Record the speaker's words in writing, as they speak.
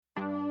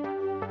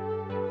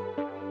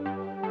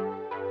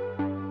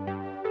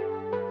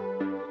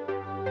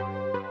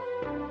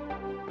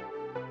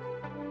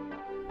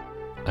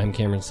I'm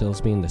Cameron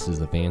Silsby, and this is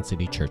the Van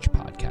City Church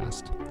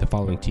Podcast. The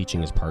following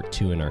teaching is part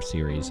 2 in our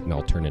series, An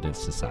Alternative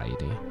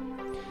Society.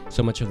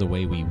 So much of the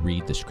way we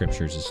read the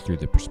scriptures is through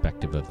the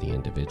perspective of the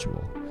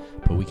individual,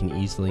 but we can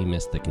easily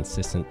miss the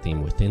consistent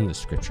theme within the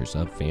scriptures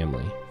of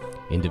family,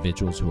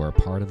 individuals who are a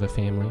part of a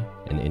family,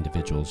 and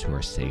individuals who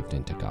are saved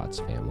into God's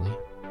family.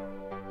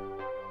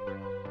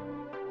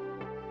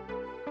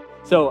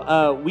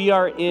 So we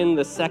are in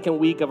the second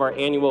week of our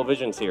annual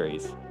vision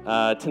series.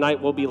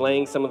 Tonight we'll be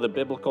laying some of the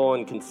biblical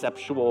and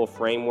conceptual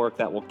framework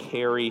that will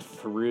carry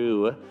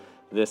through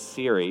this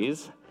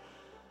series.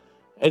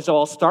 And so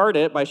I'll start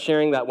it by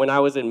sharing that when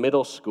I was in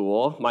middle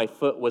school, my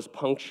foot was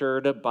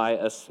punctured by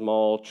a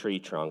small tree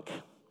trunk.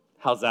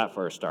 How's that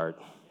for a start?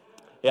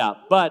 Yeah,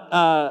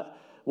 but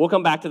we'll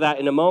come back to that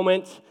in a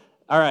moment.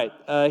 All right,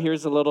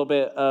 here's a little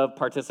bit of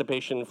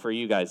participation for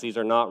you guys. These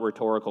are not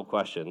rhetorical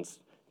questions,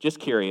 just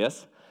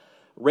curious.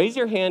 Raise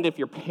your hand if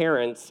your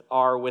parents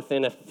are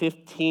within a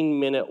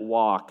 15-minute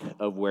walk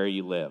of where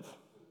you live.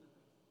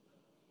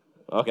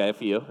 Okay, a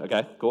few.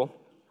 Okay, cool.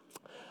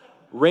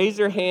 Raise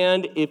your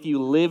hand if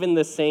you live in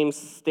the same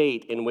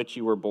state in which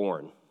you were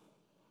born.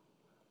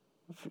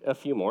 A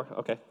few more.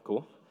 Okay,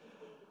 cool.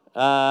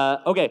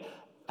 Okay,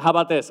 how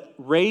about this?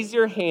 Raise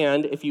your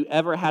hand if you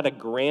ever had a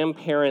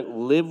grandparent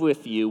live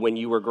with you when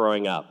you were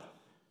growing up.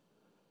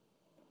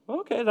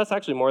 Okay, that's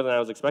actually more than I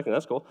was expecting.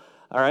 That's cool.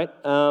 All right.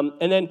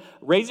 And then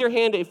raise your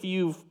hand if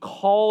you've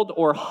called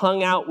or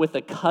hung out with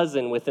a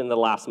cousin within the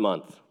last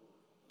month.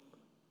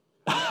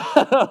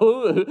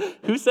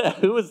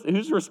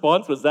 Whose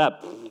response was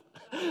that?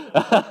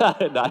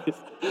 Nice.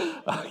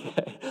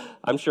 Okay.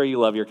 I'm sure you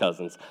love your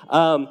cousins.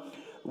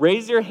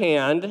 Raise your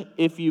hand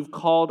if you've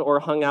called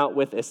or hung out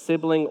with a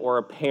sibling or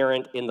a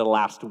parent in the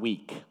last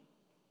week.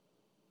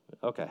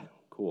 Okay,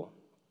 cool.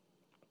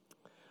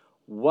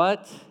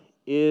 What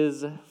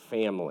is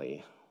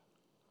family?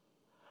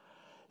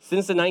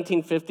 Since the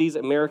 1950s,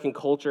 American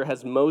culture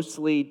has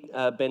mostly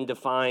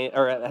defined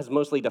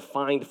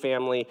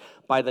family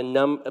by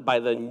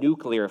the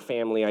nuclear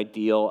family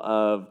ideal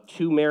of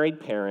 2 married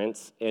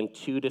parents and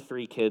 2 to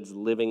 3 kids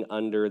living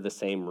under the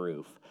same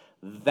roof.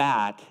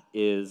 That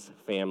is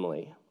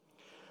family.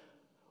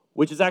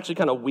 Which is actually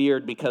kind of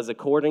weird because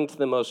according to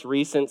the most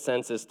recent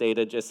census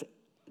data,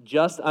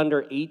 just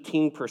under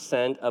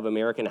 18% of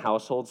American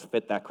households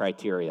fit that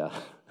criteria.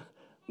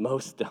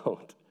 Most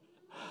don't.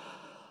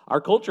 Our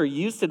culture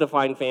used to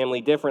define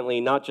family differently,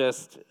 not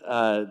just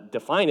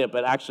define it,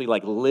 but actually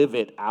live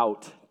it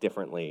out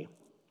differently.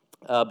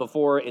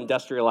 Before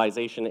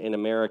industrialization in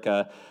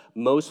America,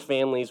 most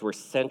families were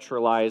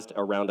centralized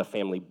around a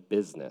family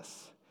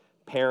business.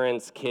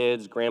 Parents,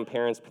 kids,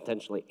 grandparents,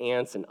 potentially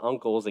aunts and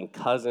uncles and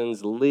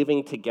cousins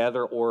living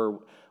together or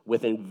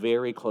within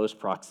very close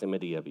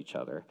proximity of each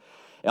other.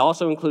 It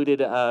also included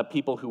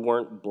people who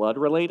weren't blood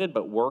related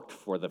but worked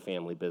for the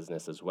family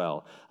business as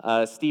well.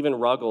 Stephen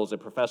Ruggles, a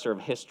professor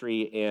of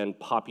history and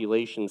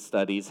population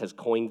studies, has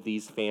coined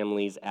these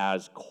families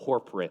as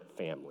corporate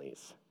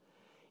families.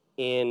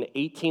 In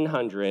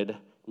 1800,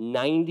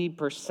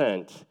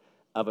 90%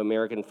 of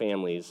American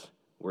families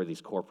were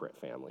these corporate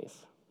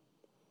families.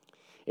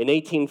 In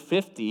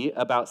 1850,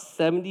 about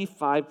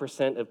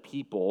 75% of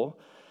people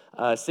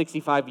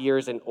 65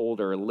 years and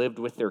older lived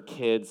with their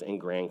kids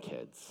and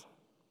grandkids.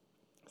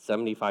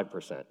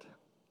 75%.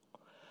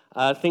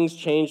 Things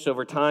changed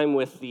over time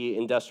with the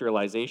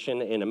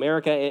industrialization in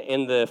America.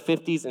 In the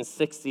 50s and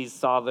 60s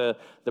saw the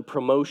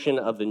promotion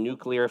of the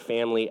nuclear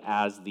family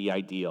as the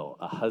ideal.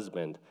 A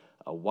husband,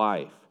 a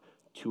wife,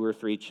 2 or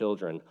 3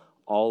 children,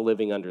 all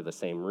living under the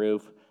same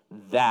roof.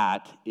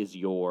 That is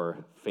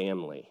your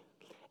family.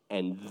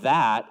 And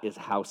that is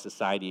how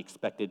society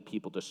expected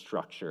people to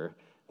structure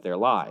their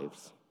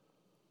lives.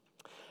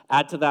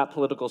 Add to that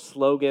political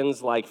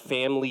slogans like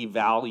family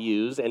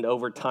values, and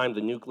over time, the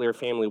nuclear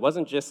family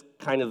wasn't just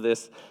kind of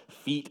this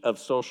feat of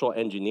social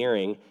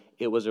engineering,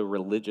 it was a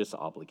religious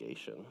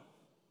obligation.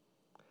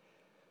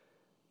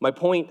 My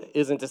point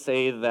isn't to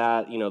say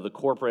that, the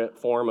corporate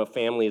form of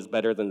family is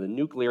better than the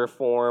nuclear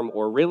form,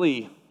 or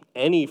really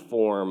any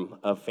form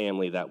of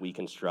family that we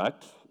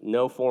construct.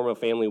 No form of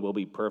family will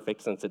be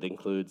perfect since it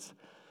includes,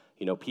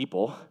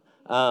 people.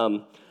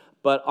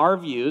 But our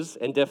views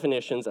and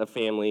definitions of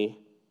family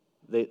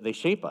they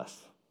shape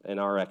us and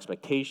our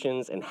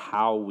expectations and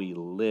how we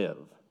live.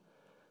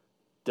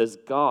 Does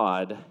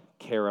God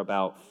care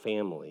about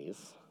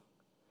families?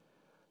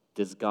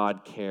 Does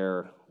God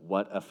care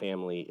what a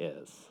family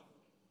is?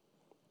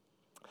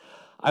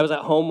 I was at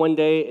home one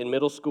day in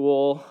middle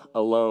school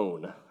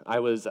alone. I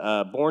was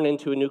born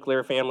into a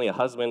nuclear family, a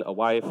husband, a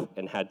wife,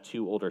 and had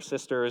 2 older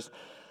sisters.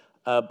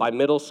 By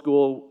middle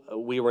school,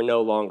 we were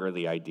no longer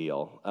the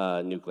ideal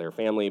nuclear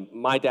family.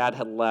 My dad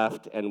had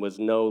left and was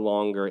no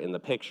longer in the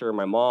picture.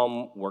 My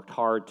mom worked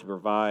hard to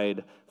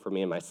provide for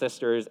me and my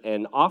sisters,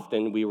 and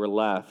often we were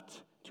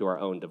left to our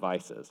own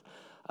devices.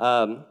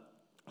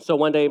 So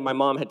one day, my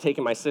mom had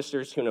taken my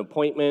sisters to an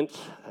appointment.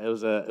 It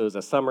was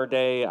a summer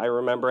day, I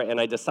remember, and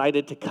I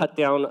decided to cut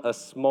down a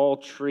small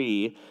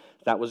tree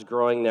that was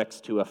growing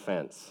next to a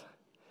fence.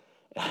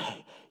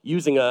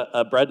 using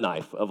a bread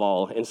knife of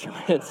all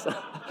instruments.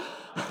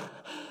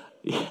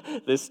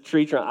 This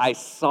tree trunk, I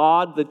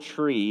sawed the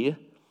tree,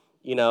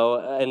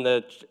 and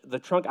the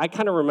trunk, I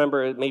kind of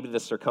remember maybe the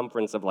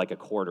circumference of like a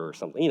quarter or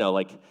something,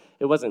 like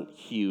it wasn't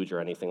huge or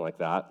anything like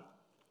that.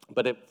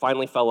 But it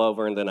finally fell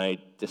over, and then I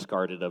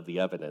discarded of the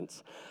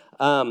evidence.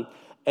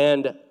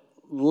 And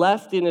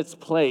left in its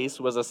place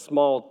was a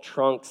small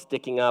trunk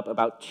sticking up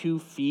about 2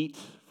 feet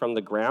from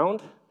the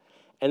ground.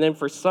 And then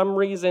for some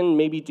reason,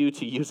 maybe due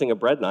to using a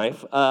bread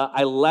knife,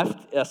 I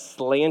left a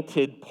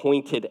slanted,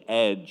 pointed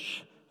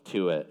edge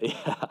to it.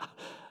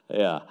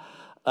 Yeah.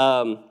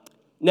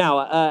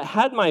 Now,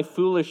 had my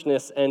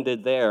foolishness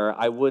ended there,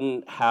 I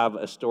wouldn't have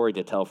a story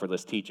to tell for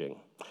this teaching,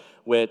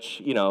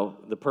 which,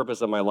 the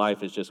purpose of my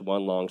life is just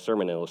one long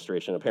sermon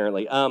illustration,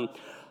 apparently.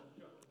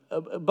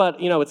 But,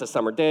 it's a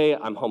summer day.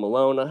 I'm home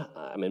alone.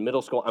 I'm in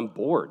middle school. I'm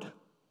bored.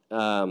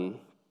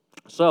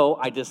 So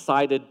I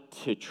decided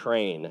to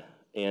train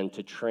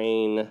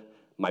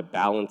my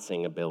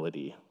balancing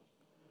ability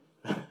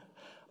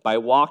by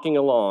walking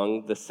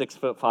along the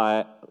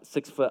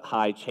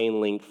 6-foot-high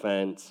chain link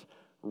fence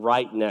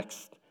right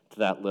next to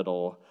that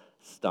little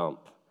stump.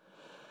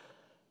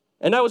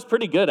 And that was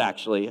pretty good,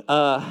 actually.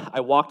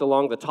 I walked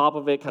along the top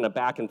of it, kind of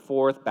back and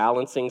forth,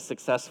 balancing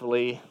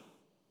successfully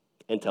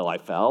until I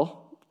fell.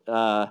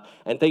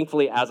 And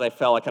thankfully, as I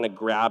fell, I kind of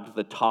grabbed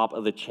the top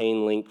of the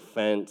chain link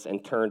fence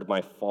and turned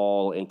my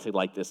fall into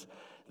like this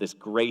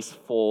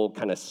graceful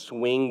kind of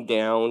swing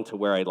down to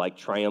where I like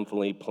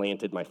triumphantly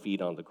planted my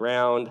feet on the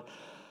ground.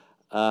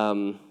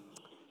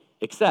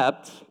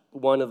 Except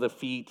one of the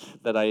feet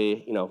that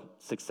I,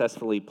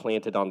 successfully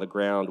planted on the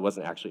ground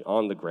wasn't actually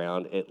on the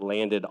ground. It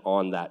landed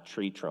on that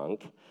tree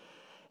trunk.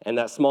 And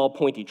that small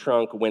pointy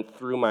trunk went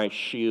through my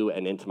shoe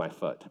and into my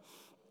foot.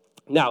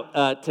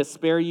 Now, to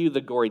spare you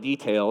the gory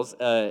details,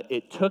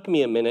 it took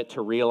me a minute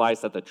to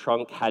realize that the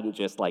trunk hadn't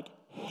just like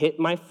hit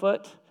my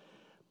foot,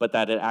 but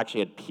that it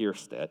actually had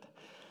pierced it.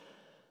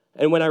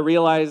 And when I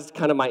realized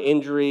kind of my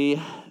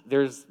injury,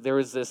 there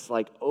was this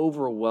like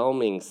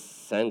overwhelming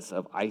sense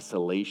of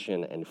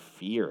isolation and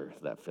fear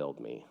that filled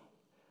me.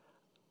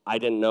 I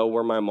didn't know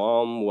where my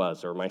mom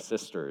was or my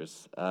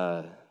sisters.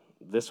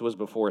 This was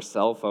before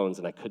cell phones,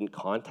 and I couldn't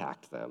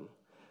contact them.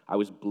 I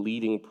was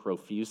bleeding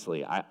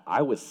profusely.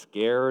 I was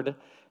scared,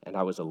 and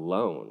I was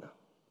alone.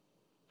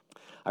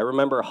 I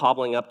remember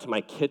hobbling up to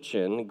my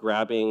kitchen,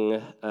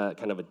 grabbing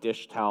kind of a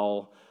dish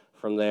towel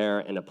from there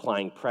and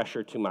applying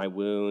pressure to my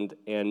wound,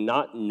 and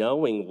not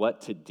knowing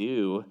what to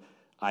do,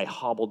 I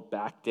hobbled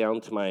back down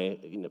to my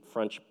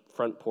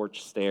front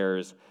porch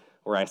stairs,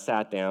 where I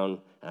sat down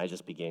and I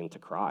just began to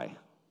cry.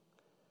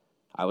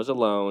 I was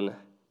alone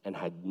and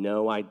had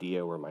no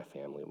idea where my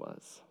family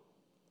was.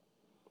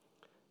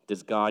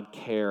 Does God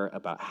care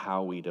about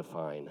how we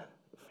define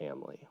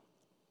family?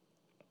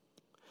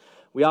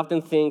 We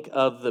often think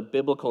of the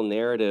biblical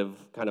narrative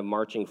kind of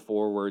marching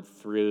forward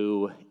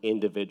through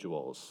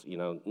individuals,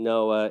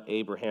 Noah,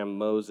 Abraham,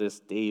 Moses,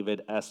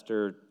 David,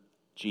 Esther,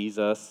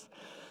 Jesus.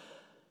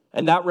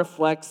 And that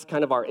reflects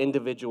kind of our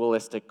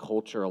individualistic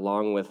culture,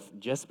 along with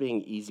just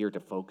being easier to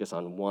focus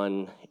on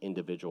one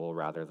individual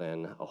rather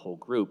than a whole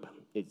group.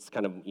 It's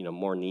kind of,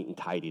 more neat and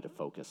tidy to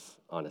focus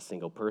on a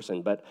single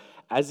person. But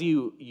as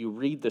you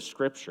read the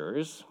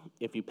scriptures,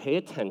 if you pay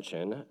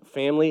attention,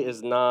 family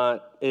is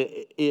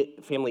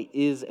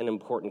an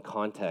important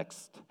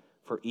context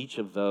for each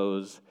of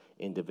those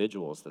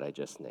individuals that I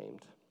just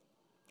named.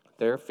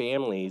 Their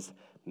families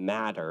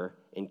matter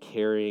in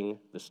carrying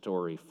the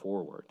story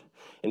forward.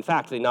 In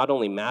fact, they not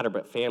only matter,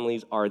 but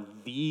families are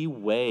the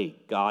way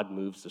God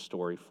moves the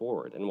story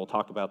forward. And we'll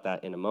talk about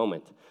that in a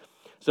moment.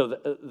 So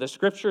the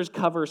scriptures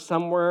cover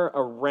somewhere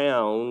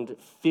around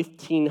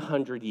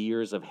 1,500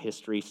 years of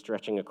history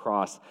stretching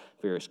across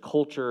various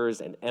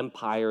cultures and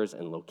empires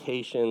and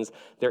locations.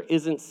 There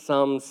isn't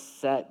some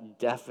set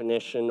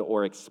definition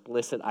or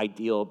explicit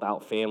ideal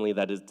about family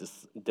that is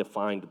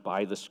defined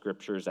by the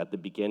scriptures at the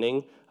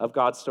beginning of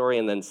God's story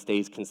and then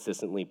stays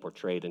consistently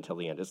portrayed until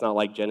the end. It's not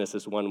like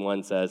Genesis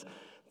 1:1 says,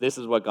 this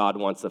is what God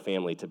wants the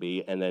family to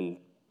be, and then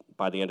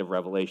by the end of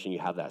Revelation, you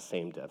have that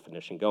same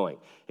definition going.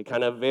 It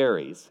kind of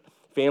varies.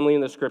 Family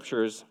in the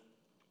scriptures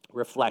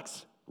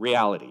reflects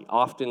reality.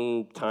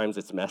 Oftentimes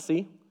it's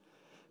messy,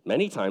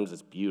 many times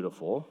it's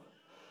beautiful,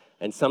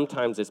 and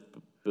sometimes it's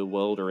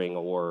bewildering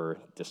or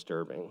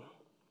disturbing.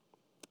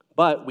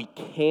 But we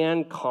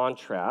can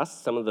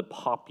contrast some of the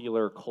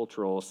popular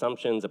cultural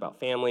assumptions about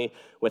family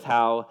with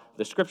how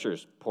the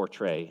scriptures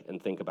portray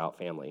and think about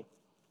family.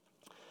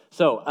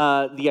 So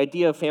the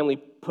idea of family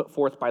put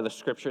forth by the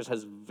scriptures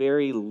has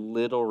very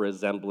little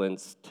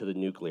resemblance to the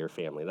nuclear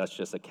family. That's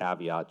just a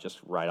caveat, just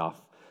right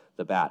off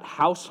the bat.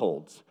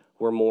 Households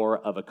were more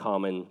of a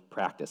common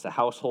practice. A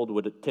household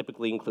would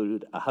typically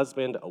include a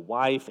husband, a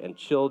wife, and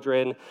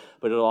children,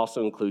 but it would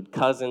also include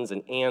cousins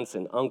and aunts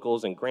and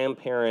uncles and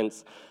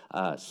grandparents,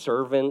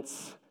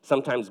 servants,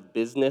 sometimes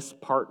business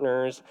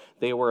partners.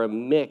 They were a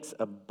mix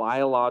of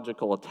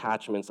biological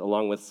attachments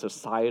along with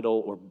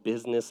societal or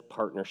business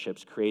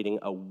partnerships, creating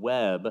a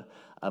web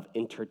of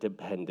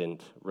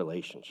interdependent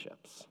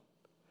relationships.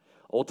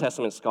 Old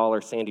Testament scholar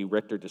Sandy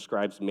Richter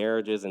describes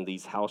marriages in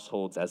these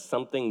households as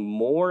something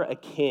more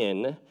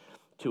akin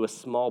to a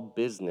small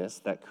business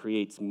that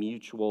creates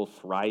mutual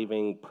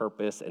thriving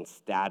purpose and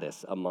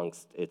status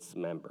amongst its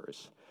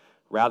members,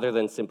 rather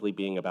than simply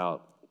being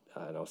about,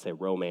 say,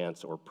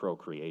 romance or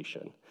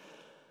procreation.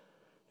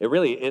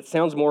 It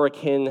sounds more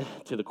akin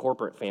to the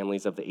corporate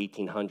families of the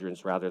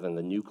 1800s rather than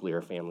the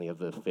nuclear family of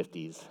the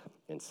 50s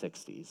and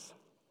 60s.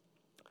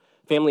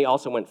 Family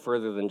also went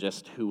further than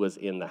just who was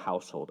in the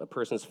household. A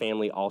person's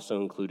family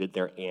also included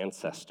their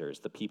ancestors,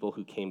 the people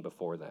who came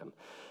before them.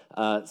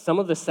 Some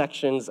of the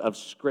sections of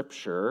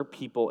Scripture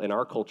people in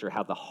our culture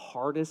have the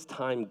hardest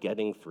time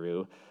getting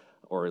through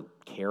or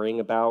caring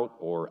about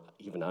or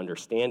even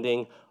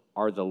understanding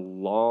are the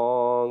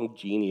long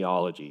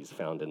genealogies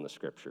found in the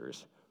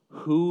Scriptures.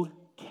 Who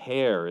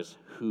cares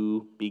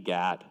who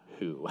begat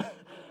who?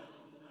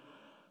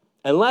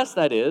 Unless,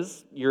 that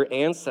is, your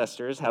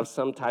ancestors have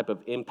some type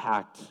of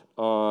impact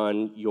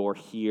on your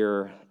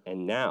here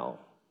and now,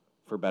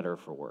 for better or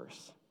for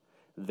worse.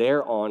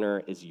 Their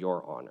honor is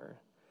your honor.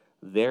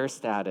 Their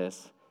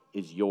status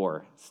is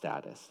your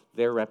status.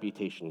 Their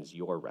reputation is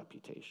your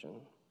reputation.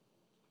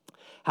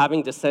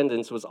 Having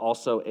descendants was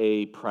also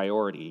a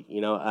priority.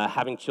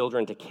 Having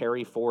children to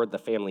carry forward the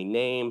family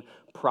name,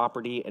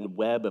 property, and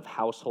web of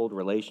household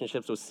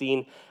relationships was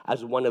seen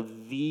as one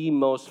of the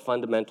most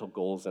fundamental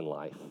goals in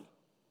life.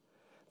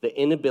 The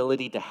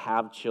inability to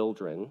have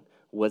children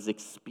was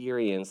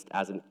experienced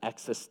as an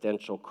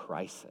existential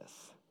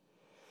crisis.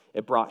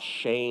 It brought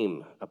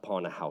shame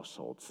upon a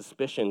household,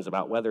 suspicions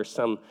about whether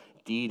some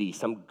deity,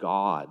 some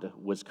god,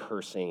 was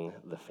cursing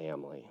the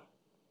family.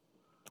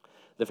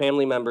 The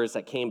family members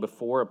that came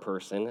before a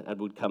person and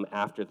would come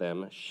after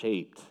them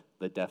shaped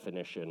the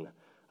definition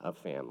of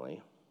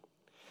family.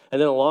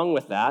 And then along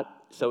with that,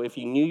 so if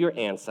you knew your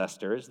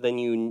ancestors, then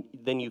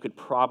you could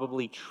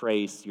probably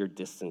trace your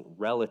distant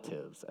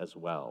relatives as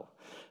well.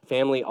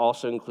 Family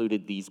also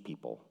included these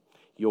people.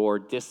 Your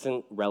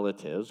distant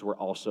relatives were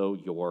also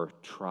your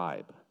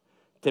tribe,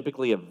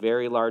 typically a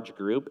very large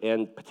group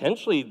and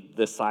potentially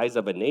the size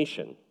of a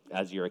nation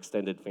as your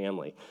extended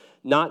family.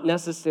 Not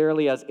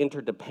necessarily as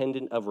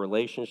interdependent of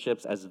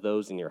relationships as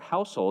those in your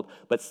household,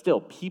 but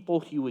still people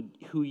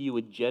who you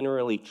would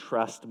generally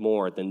trust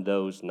more than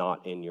those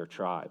not in your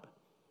tribe.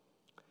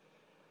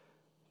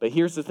 But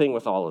here's the thing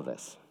with all of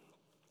this.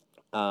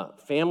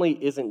 Family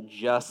isn't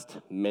just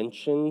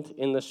mentioned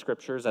in the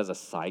Scriptures as a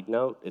side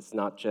note. It's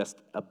not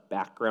just a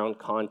background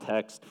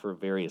context for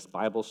various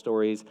Bible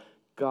stories.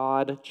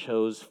 God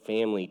chose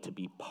family to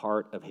be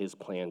part of his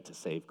plan to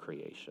save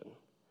creation.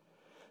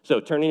 So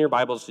turn in your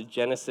Bibles to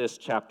Genesis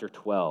chapter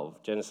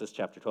 12. Genesis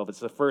chapter 12. It's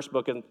the first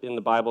book in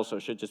the Bible, so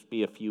it should just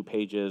be a few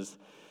pages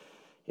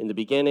in the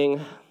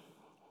beginning.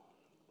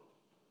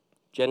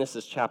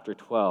 Genesis chapter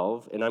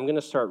 12, and I'm going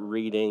to start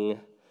reading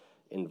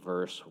in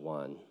verse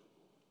 1.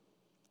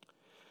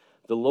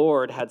 The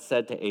Lord had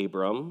said to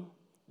Abram,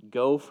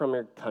 "Go from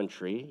your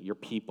country, your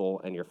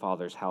people, and your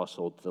father's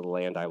household to the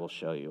land I will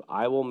show you.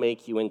 I will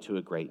make you into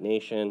a great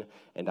nation,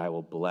 and I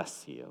will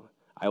bless you.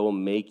 I will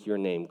make your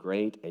name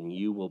great, and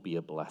you will be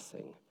a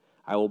blessing.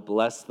 I will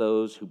bless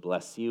those who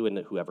bless you, and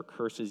whoever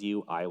curses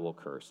you, I will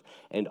curse.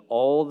 And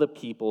all the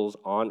peoples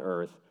on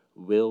earth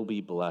will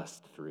be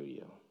blessed through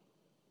you."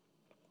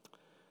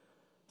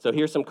 So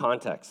here's some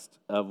context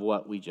of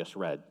what we just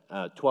read.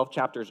 12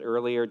 chapters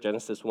earlier,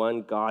 Genesis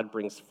 1, God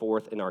brings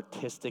forth an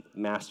artistic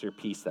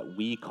masterpiece that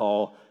we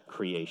call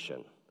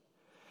creation.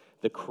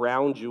 The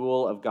crown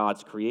jewel of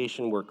God's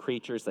creation were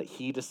creatures that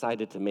he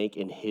decided to make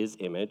in his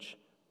image,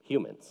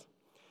 humans.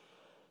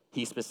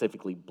 He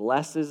specifically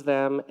blesses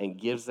them and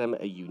gives them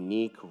a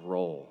unique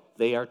role.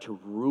 They are to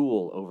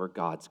rule over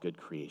God's good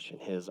creation,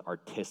 his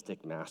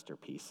artistic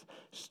masterpiece,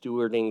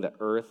 stewarding the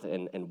earth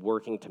and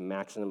working to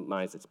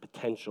maximize its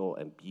potential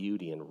and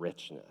beauty and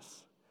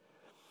richness.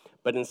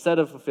 But instead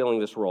of fulfilling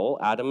this role,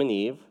 Adam and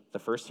Eve, the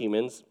first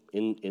humans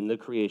in the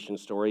creation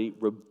story,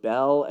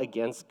 rebel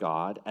against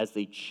God as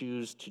they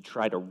choose to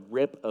try to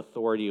rip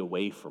authority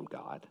away from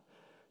God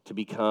to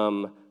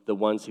become the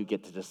ones who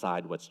get to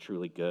decide what's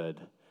truly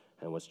good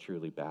and what's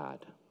truly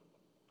bad.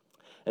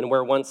 And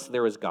where once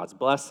there was God's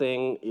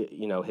blessing,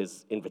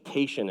 his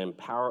invitation and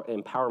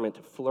empowerment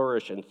to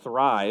flourish and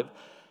thrive,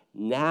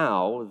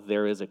 now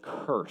there is a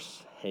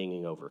curse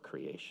hanging over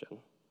creation.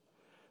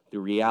 The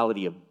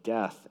reality of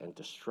death and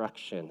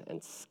destruction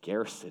and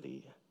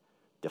scarcity,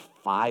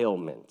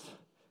 defilement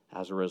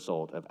as a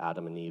result of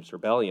Adam and Eve's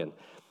rebellion.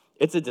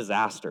 It's a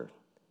disaster.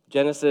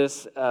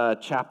 Genesis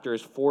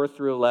chapters 4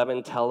 through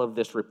 11 tell of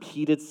this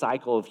repeated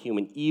cycle of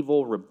human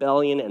evil,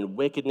 rebellion, and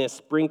wickedness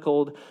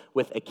sprinkled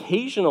with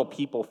occasional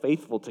people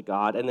faithful to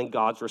God, and then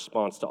God's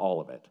response to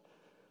all of it.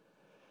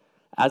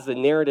 As the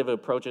narrative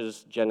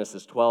approaches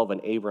Genesis 12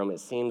 and Abram, it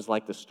seems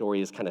like the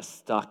story is kind of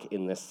stuck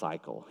in this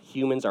cycle.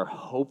 Humans are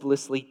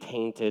hopelessly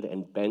tainted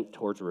and bent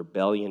towards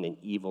rebellion and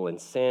evil and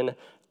sin.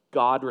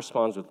 God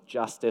responds with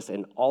justice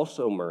and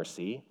also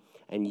mercy.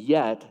 And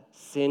yet,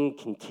 sin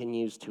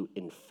continues to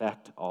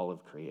infect all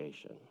of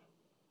creation.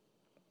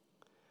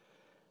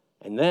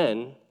 And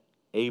then,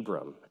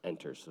 Abram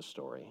enters the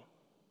story.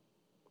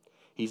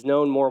 He's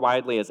known more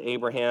widely as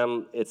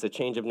Abraham. It's a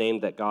change of name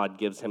that God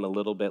gives him a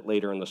little bit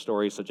later in the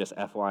story, so just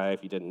FYI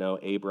if you didn't know,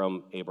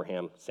 Abram,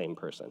 Abraham, same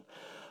person.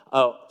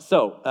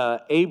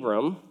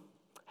 Abram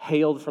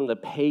hailed from the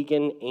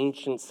pagan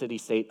ancient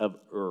city-state of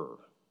Ur.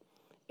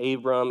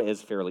 Abram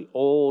is fairly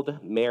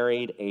old,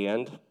 married,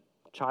 and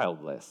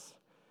childless.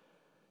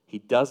 He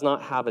does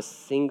not have a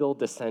single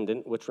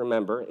descendant, which,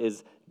 remember,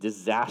 is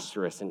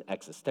disastrous in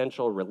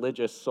existential,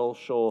 religious,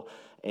 social,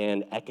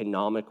 and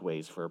economic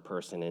ways for a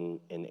person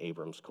in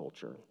Abram's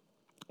culture.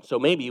 So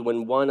maybe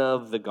when one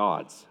of the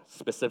gods,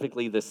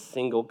 specifically this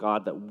single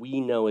God that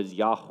we know as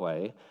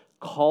Yahweh,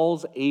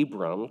 calls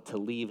Abram to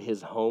leave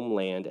his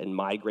homeland and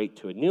migrate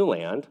to a new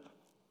land,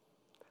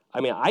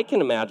 I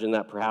can imagine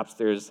that perhaps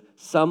there's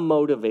some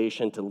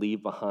motivation to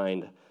leave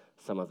behind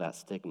some of that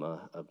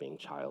stigma of being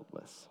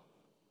childless.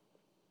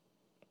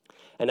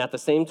 And at the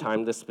same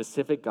time, the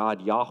specific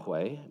God,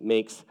 Yahweh,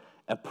 makes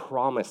a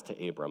promise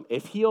to Abram.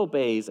 If he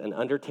obeys and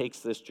undertakes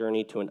this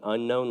journey to an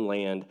unknown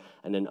land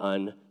and an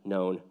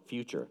unknown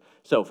future.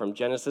 So from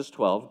Genesis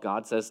 12,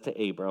 God says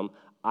to Abram,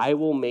 I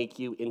will make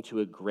you into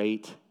a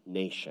great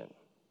nation.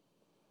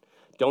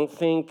 Don't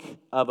think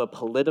of a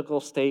political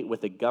state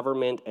with a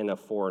government and a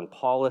foreign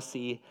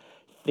policy.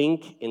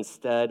 Think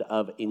instead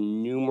of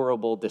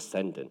innumerable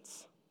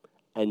descendants,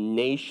 a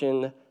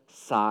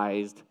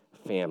nation-sized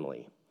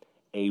family,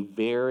 a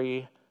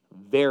very,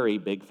 very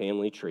big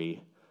family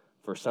tree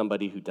for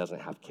somebody who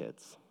doesn't have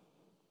kids.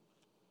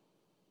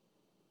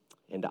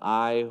 And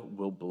I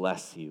will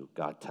bless you,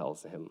 God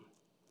tells him.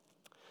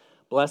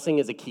 Blessing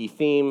is a key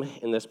theme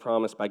in this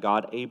promise by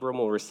God. Abram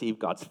will receive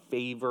God's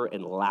favor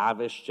and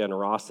lavish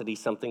generosity,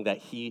 something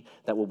that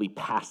will be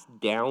passed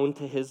down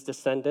to his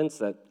descendants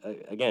that,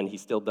 again, he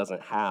still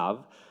doesn't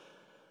have.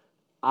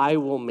 I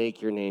will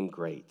make your name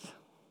great.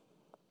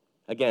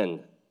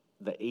 Again,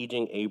 the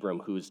aging Abram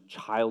who is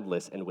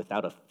childless and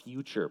without a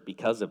future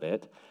because of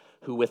it,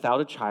 who without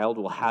a child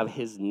will have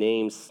his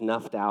name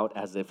snuffed out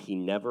as if he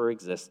never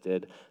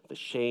existed, the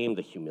shame,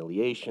 the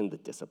humiliation, the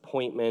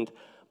disappointment.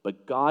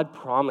 But God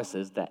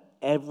promises that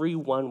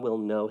everyone will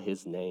know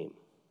his name.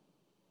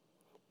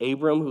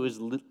 Abram, who is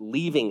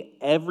leaving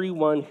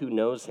everyone who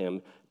knows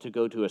him to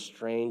go to a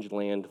strange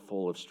land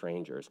full of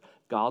strangers,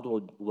 God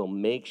will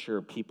make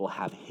sure people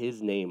have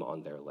his name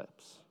on their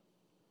lips.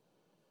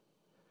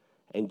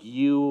 And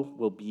you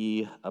will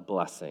be a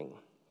blessing.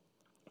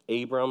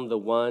 Abram, the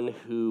one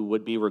who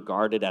would be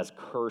regarded as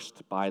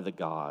cursed by the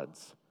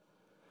gods,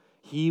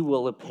 he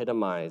will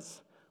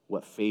epitomize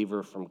what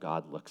favor from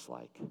God looks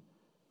like.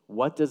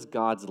 What does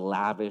God's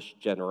lavish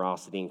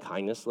generosity and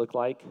kindness look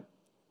like?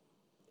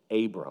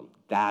 Abram,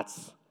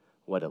 that's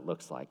what it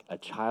looks like. A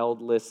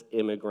childless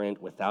immigrant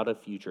without a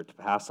future to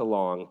pass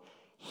along,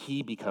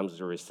 he becomes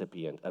the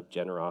recipient of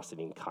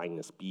generosity and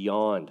kindness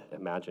beyond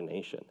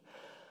imagination.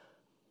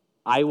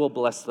 I will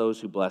bless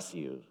those who bless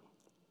you.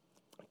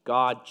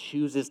 God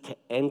chooses to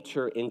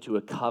enter into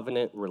a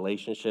covenant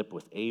relationship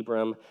with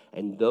Abram,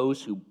 and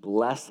those who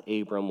bless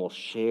Abram will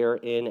share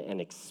in and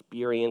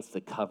experience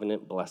the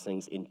covenant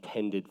blessings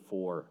intended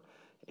for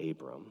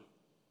Abram.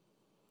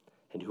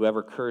 And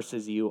whoever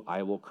curses you,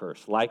 I will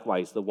curse.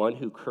 Likewise, the one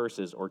who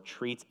curses or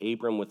treats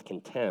Abram with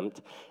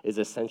contempt is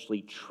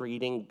essentially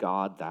treating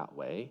God that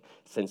way,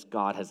 since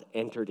God has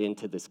entered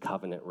into this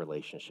covenant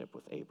relationship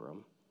with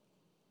Abram.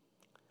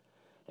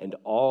 And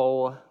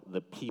all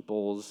the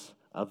peoples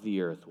of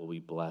the earth will be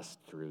blessed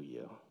through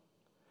you.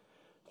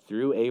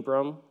 Through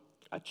Abram,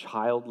 a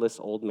childless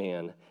old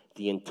man,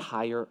 the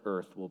entire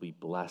earth will be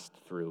blessed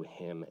through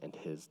him and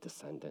his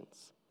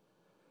descendants.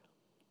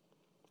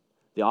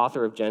 The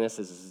author of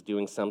Genesis is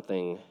doing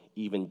something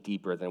even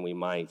deeper than we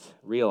might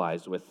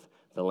realize with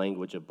the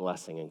language of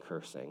blessing and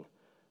cursing.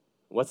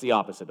 What's the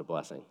opposite of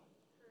blessing?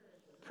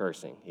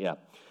 Cursing, yeah.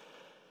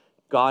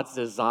 God's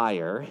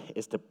desire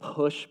is to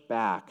push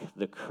back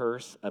the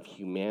curse of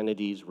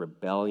humanity's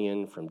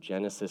rebellion from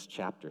Genesis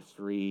chapter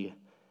 3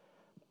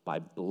 by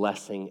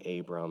blessing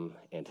Abram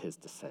and his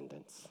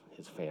descendants,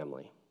 his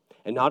family.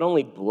 And not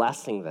only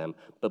blessing them,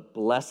 but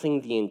blessing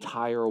the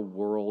entire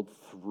world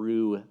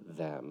through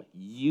them,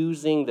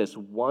 using this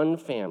one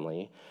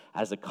family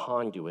as a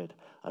conduit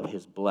of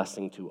his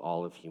blessing to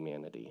all of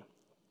humanity.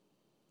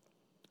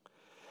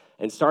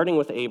 And starting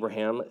with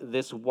Abraham,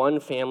 this one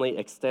family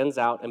extends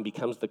out and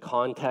becomes the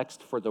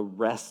context for the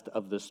rest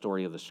of the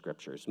story of the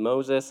scriptures.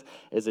 Moses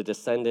is a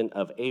descendant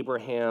of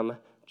Abraham,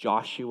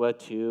 Joshua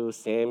too,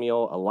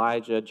 Samuel,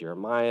 Elijah,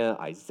 Jeremiah,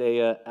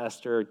 Isaiah,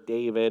 Esther,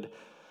 David,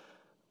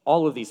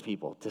 all of these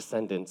people,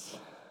 descendants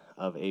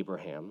of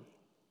Abraham.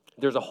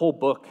 There's a whole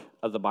book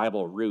of the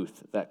Bible,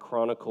 Ruth, that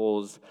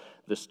chronicles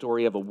the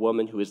story of a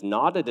woman who is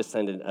not a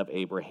descendant of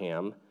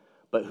Abraham,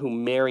 but who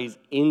marries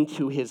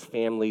into his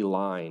family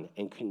line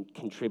and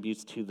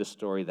contributes to the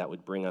story that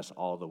would bring us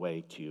all the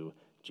way to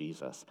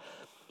Jesus.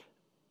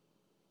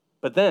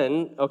 But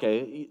then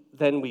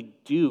we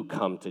do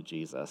come to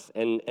Jesus,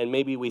 and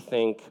maybe we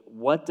think,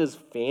 what does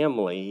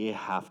family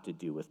have to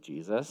do with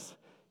Jesus?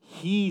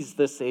 He's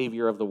the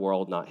Savior of the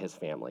world, not his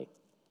family.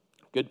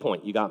 Good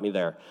point. You got me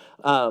there.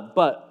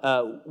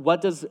 But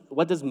what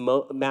does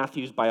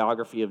Matthew's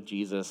biography of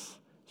Jesus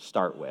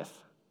start with?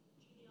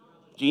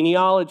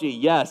 Genealogy,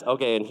 yes.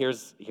 Okay, and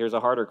here's a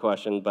harder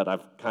question, but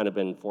I've kind of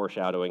been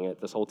foreshadowing it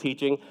this whole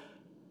teaching.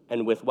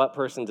 And with what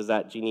person does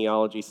that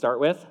genealogy start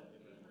with?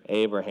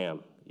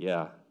 Abraham,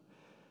 yeah.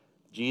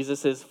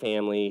 Jesus'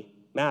 family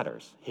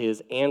matters.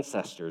 His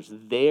ancestors,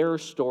 their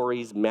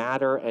stories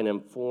matter and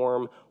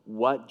inform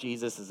what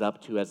Jesus is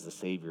up to as the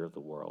Savior of the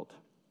world.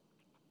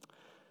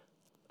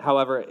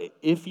 However,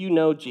 if you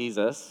know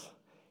Jesus,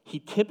 he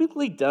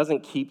typically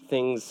doesn't keep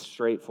things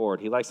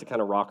straightforward. He likes to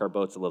kind of rock our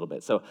boats a little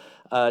bit. So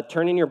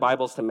turn in your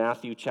Bibles to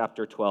Matthew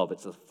chapter 12.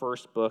 It's the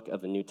first book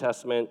of the New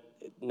Testament.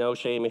 No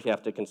shame if you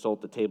have to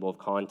consult the table of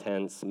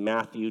contents.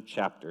 Matthew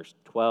chapter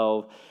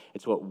 12.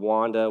 It's what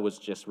Wanda was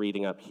just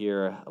reading up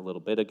here a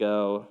little bit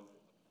ago.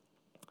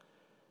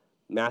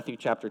 Matthew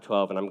chapter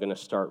 12, and I'm going to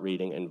start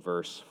reading in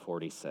verse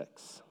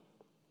 46.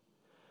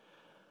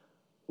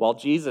 While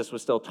Jesus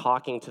was still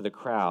talking to the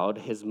crowd,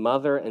 his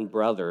mother and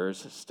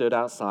brothers stood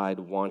outside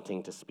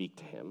wanting to speak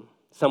to him.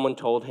 Someone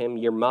told him,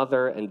 "Your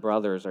mother and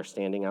brothers are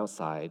standing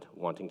outside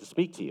wanting to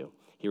speak to you."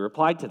 He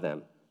replied to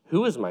them,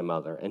 "Who is my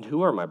mother and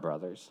who are my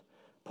brothers?"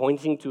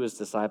 Pointing to his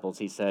disciples,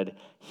 he said,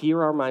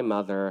 "Here are my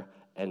mother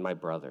and my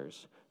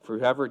brothers. For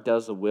whoever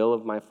does the will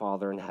of my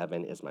Father in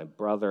heaven is my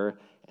brother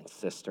and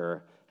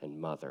sister and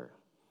mother."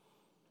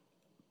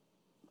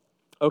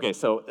 Okay,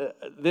 so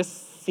this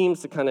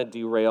seems to kind of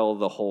derail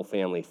the whole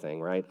family thing,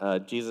 right?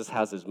 Jesus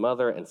has his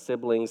mother and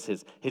siblings,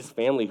 his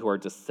family who are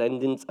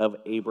descendants of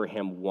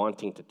Abraham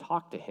wanting to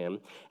talk to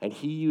him, and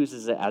he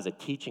uses it as a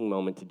teaching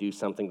moment to do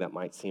something that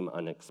might seem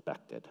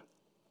unexpected.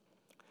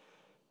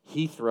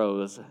 He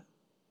throws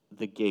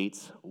the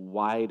gates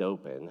wide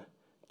open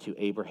to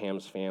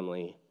Abraham's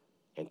family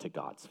and to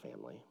God's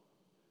family.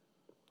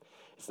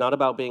 It's not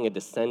about being a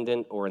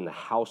descendant or in the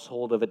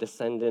household of a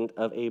descendant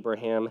of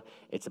Abraham.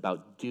 It's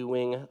about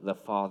doing the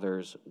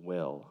Father's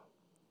will.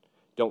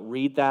 Don't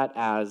read that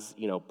as,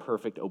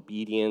 perfect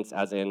obedience,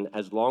 as in,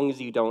 as long as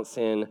you don't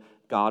sin,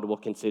 God will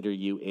consider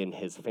you in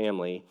his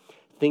family.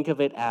 Think of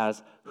it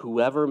as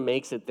whoever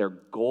makes it their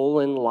goal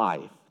in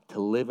life to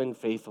live in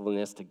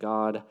faithfulness to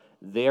God,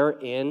 they're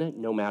in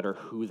no matter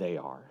who they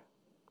are.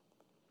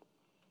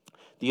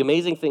 The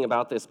amazing thing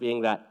about this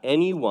being that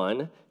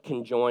anyone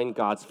can join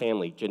God's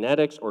family.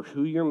 Genetics or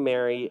who you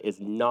marry is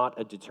not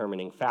a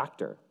determining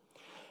factor.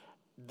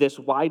 This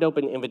wide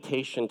open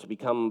invitation to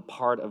become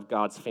part of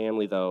God's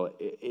family, though,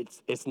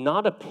 it's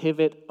not a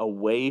pivot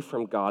away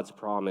from God's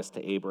promise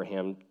to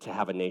Abraham to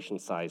have a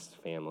nation-sized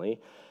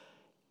family.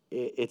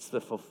 It's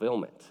the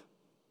fulfillment.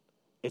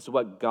 It's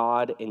what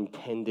God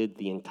intended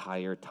the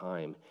entire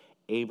time.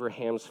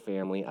 Abraham's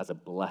family as a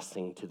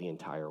blessing to the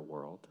entire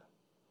world.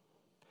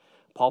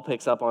 Paul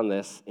picks up on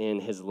this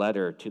in his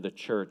letter to the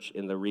church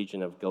in the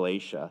region of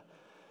Galatia.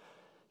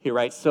 He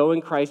writes, "So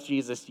in Christ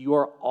Jesus, you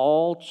are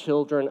all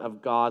children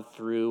of God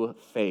through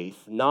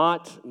faith."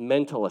 Not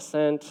mental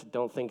assent.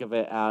 Don't think of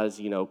it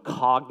as,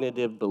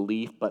 cognitive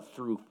belief, but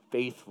through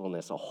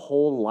faithfulness, a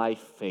whole life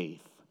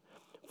faith.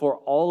 For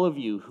all of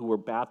you who were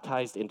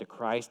baptized into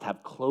Christ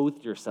have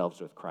clothed yourselves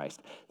with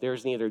Christ. There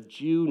is neither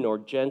Jew nor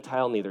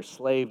Gentile, neither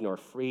slave nor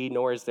free,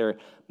 nor is there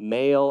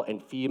male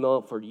and female,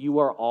 for you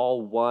are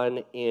all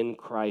one in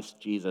Christ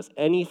Jesus.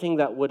 Anything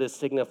that would have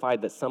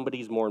signified that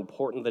somebody's more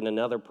important than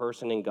another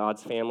person in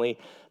God's family,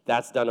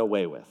 that's done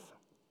away with.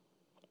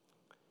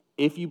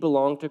 If you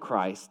belong to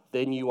Christ,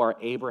 then you are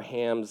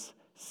Abraham's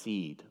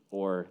seed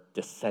or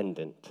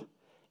descendant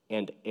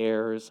and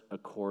heirs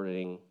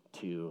according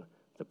to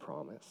the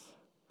promise.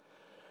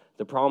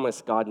 The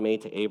promise God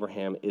made to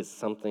Abraham is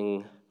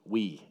something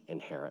we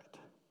inherit.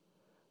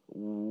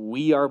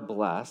 We are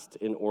blessed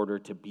in order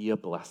to be a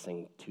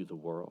blessing to the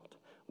world.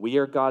 We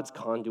are God's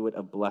conduit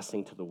of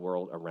blessing to the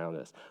world around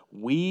us.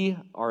 We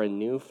are a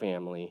new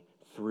family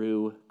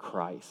through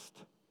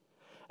Christ.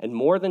 And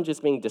more than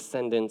just being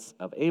descendants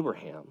of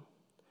Abraham,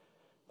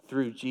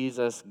 through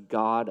Jesus,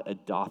 God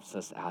adopts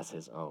us as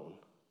his own.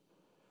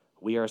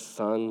 We are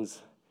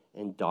sons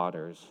and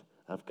daughters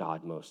of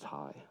God Most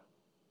High.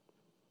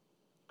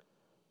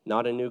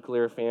 Not a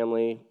nuclear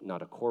family,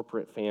 not a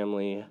corporate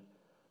family,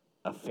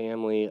 a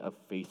family of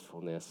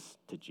faithfulness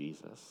to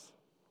Jesus.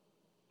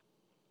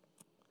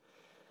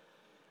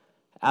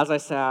 As I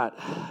sat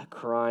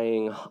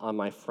crying on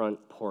my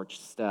front porch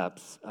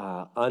steps,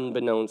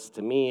 unbeknownst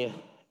to me,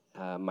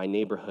 my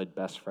neighborhood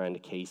best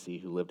friend, Casey,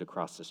 who lived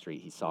across the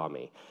street, he saw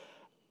me.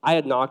 I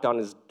had knocked on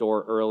his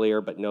door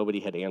earlier, but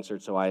nobody had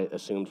answered, so I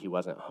assumed he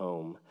wasn't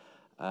home.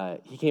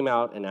 He came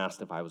out and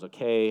asked if I was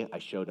okay. I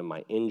showed him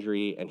my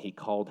injury, and he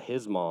called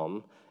his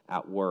mom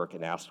at work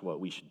and asked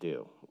what we should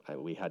do.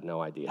 We had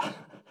no idea.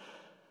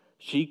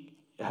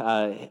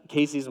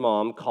 Casey's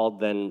mom called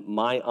then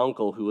my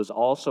uncle, who was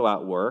also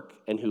at work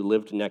and who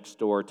lived next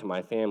door to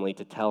my family,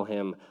 to tell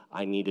him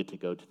I needed to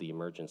go to the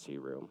emergency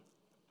room.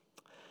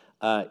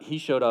 He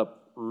showed up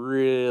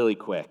really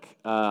quick.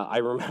 I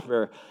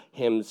remember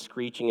him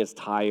screeching his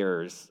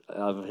tires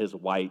of his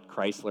white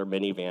Chrysler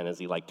minivan as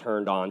he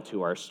turned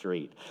onto our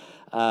street.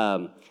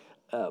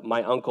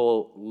 my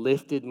uncle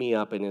lifted me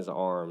up in his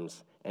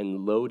arms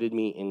and loaded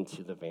me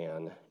into the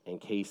van, and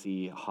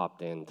Casey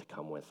hopped in to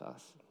come with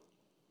us.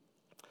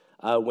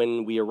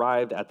 When we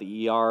arrived at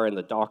the ER and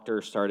the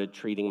doctor started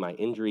treating my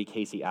injury,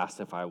 Casey asked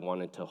if I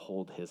wanted to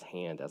hold his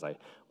hand as I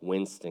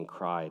winced and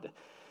cried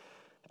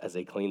as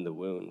they cleaned the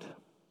wound.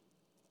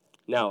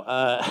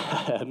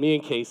 Now, me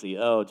and Casey,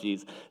 oh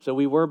geez. So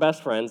we were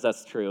best friends,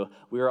 that's true.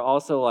 We were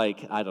also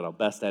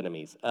best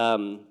enemies.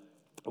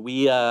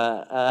 We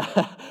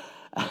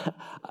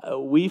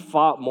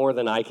fought more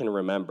than I can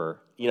remember.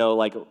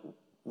 Like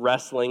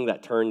wrestling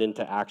that turned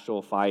into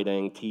actual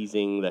fighting,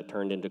 teasing that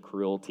turned into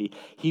cruelty.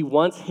 He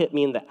once hit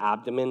me in the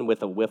abdomen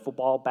with a wiffle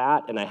ball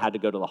bat, and I had to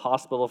go to the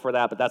hospital for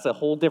that, but that's a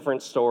whole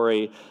different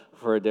story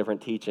for a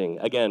different teaching.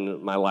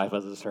 Again, my life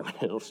as a sermon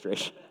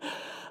illustration.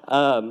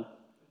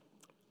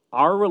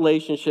 Our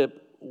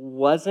relationship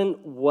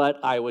wasn't what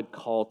I would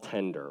call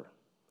tender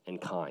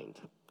and kind,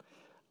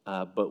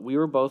 but we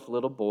were both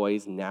little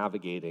boys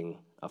navigating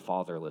a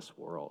fatherless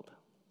world,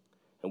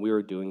 and we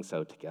were doing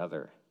so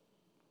together.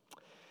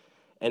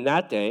 And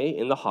that day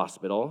in the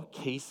hospital,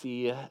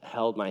 Casey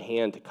held my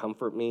hand to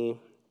comfort me.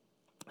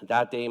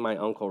 That day, my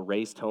uncle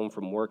raced home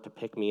from work to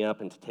pick me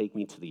up and to take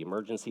me to the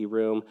emergency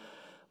room.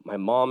 My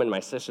mom and my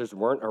sisters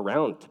weren't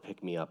around to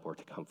pick me up or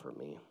to comfort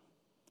me,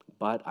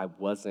 but I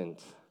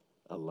wasn't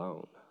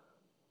alone.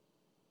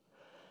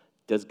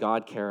 Does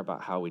God care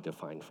about how we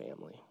define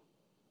family?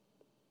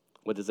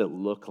 What does it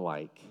look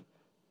like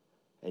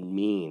and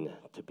mean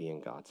to be in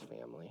God's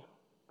family?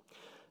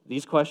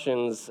 These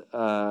questions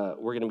we're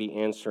going to be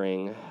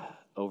answering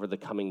over the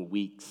coming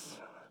weeks.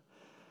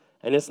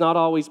 And it's not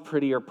always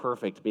pretty or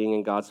perfect being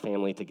in God's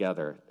family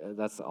together.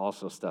 That's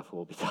also stuff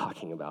we'll be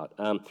talking about.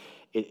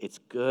 It's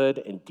good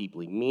and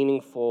deeply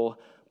meaningful,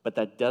 but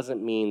that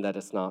doesn't mean that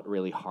it's not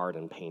really hard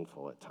and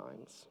painful at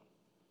times.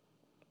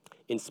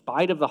 In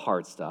spite of the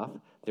hard stuff,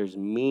 there's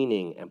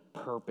meaning and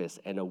purpose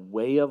and a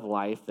way of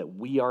life that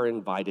we are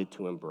invited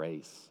to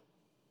embrace.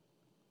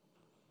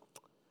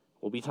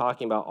 We'll be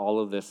talking about all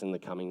of this in the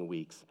coming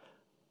weeks,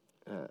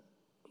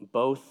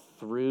 both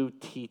through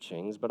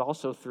teachings, but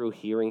also through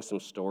hearing some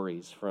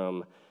stories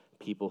from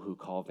people who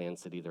call Van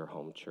City their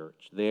home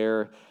church,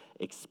 their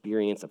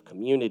experience of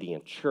community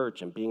and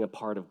church and being a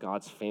part of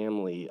God's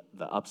family,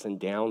 the ups and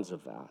downs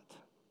of that.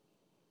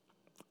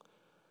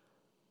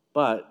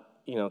 But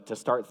to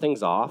start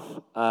things off,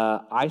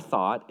 I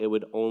thought it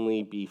would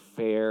only be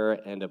fair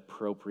and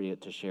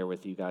appropriate to share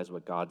with you guys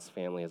what God's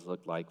family has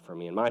looked like for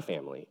me and my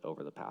family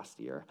over the past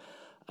year.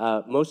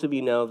 Most of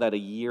you know that a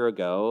year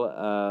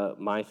ago,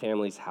 my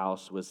family's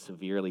house was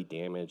severely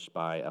damaged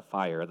by a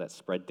fire that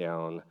spread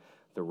down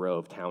the row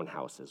of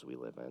townhouses we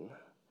live in.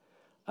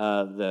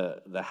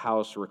 The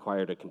house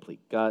required a complete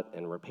gut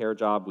and repair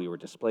job. We were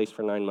displaced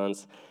for 9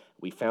 months.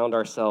 We found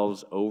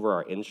ourselves over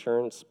our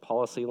insurance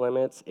policy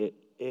limits.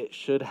 It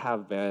should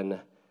have been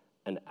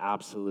an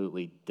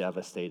absolutely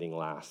devastating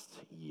last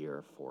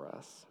year for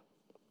us.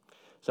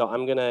 So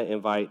I'm going to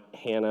invite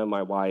Hannah,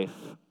 my wife,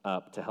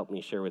 up to help me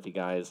share with you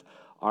guys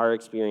our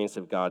experience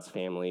of God's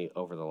family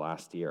over the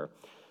last year.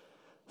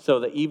 So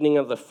the evening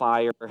of the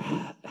fire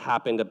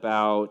happened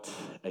about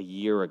a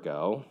year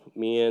ago.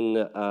 Me and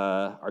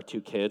our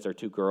two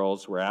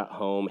girls, were at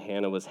home.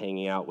 Hannah was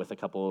hanging out with a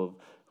couple of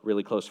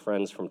really close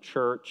friends from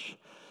church.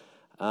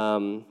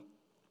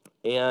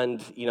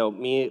 And,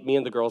 me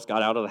and the girls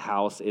got out of the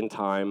house in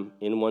time,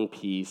 in one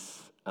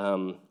piece.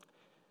 But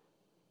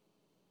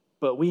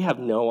we had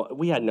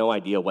no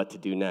idea what to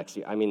do next.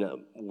 I mean,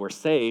 we're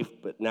safe,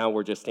 but now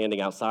we're just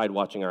standing outside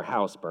watching our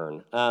house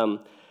burn.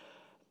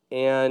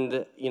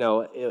 It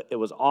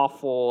was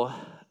awful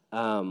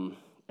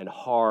and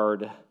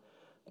hard,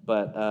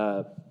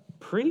 but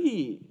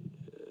pretty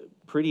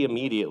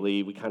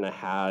immediately we kind of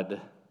had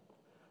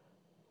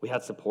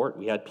support.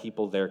 We had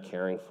people there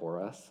caring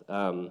for us.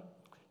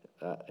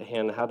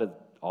 Hannah, how did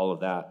all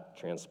of that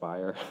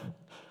transpire?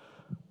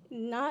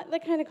 Not the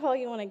kind of call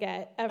you want to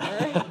get,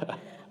 ever.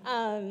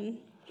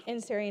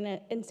 In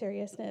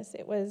seriousness,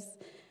 it was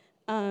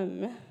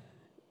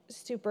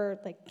super,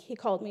 he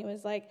called me,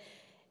 was like,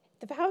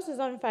 the house is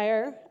on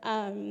fire,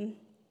 the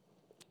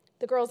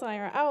girls and I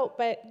are out,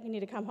 but you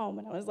need to come home.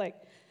 And I was like,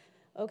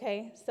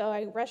 okay. So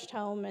I rushed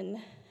home, and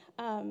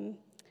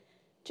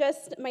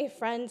just my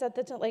friends at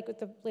the with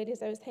the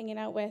ladies I was hanging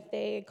out with,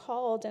 they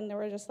called, and they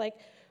were just like,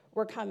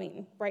 we're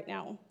coming right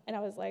now. And I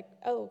was like,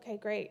 oh, okay,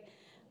 great.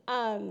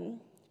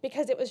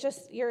 Because it was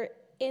just, you're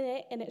in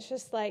it, and it's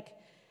just like,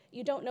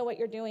 you don't know what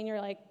you're doing.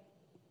 You're like,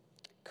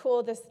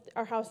 cool,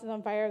 our house is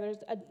on fire.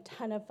 There's a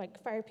ton of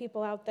fire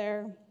people out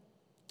there.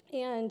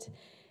 And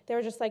they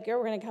were just like,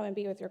 we're going to come and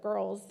be with your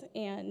girls.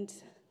 And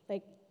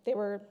they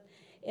were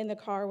in the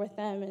car with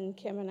them, and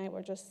Kim and I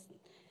were just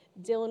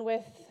dealing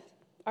with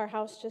our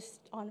house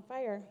just on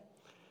fire.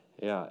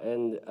 Yeah,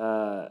 and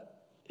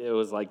it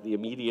was the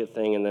immediate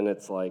thing, and then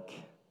it's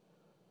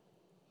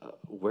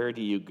where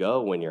do you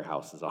go when your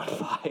house is on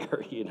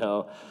fire,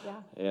 Yeah.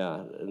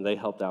 Yeah, and they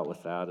helped out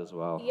with that as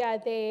well. Yeah,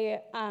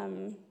 they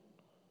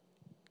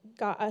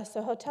got us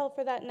a hotel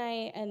for that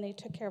night, and they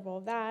took care of all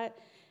of that.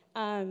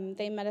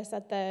 They met us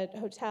at the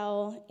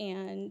hotel,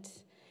 and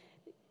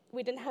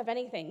we didn't have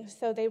anything.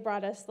 So they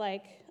brought us,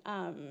 like,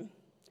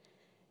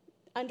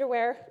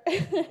 underwear.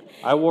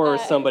 I wore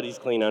somebody's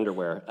clean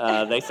underwear.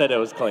 They said it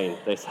was clean.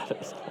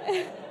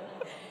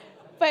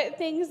 But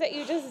things that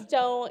you just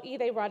don't,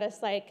 they brought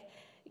us, like,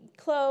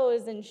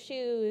 clothes and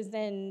shoes,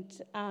 and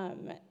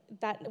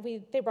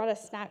they brought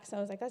us snacks, and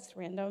I was like, that's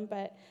random,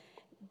 but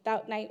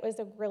that night was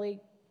a really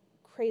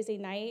crazy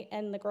night,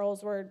 and the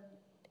girls were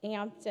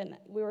amped, and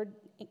we were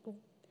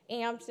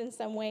amped in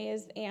some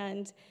ways,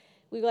 and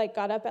we, like,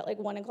 got up at, like,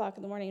 1 o'clock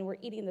in the morning, and we're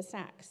eating the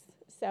snacks,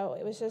 so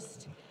it was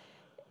just,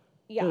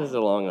 yeah. It was a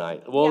long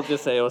night. We'll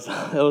just say it was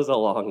a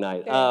long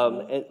night.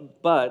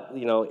 But,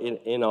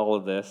 in all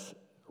of this,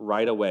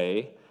 right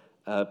away,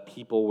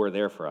 people were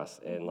there for us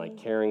and, like,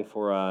 caring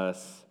for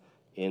us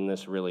in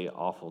this really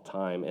awful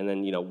time. And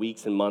then,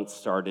 weeks and months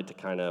started to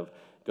kind of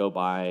go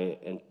by,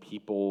 and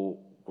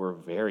people were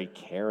very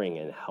caring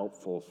and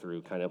helpful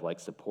through kind of, like,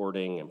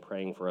 supporting and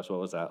praying for us. What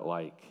was that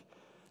like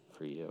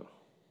for you?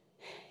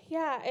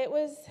 Yeah, it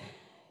was,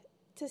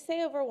 to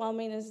say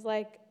overwhelming is,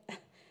 like,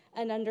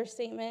 an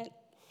understatement.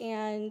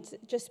 And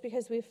just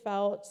because we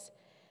felt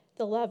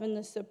the love and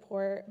the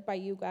support by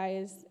you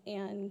guys,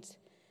 and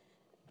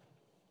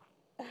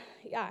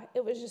yeah,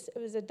 it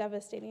was a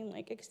devastating,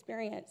 like,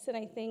 experience. And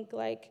I think,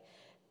 like,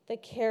 the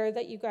care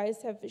that you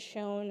guys have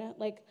shown,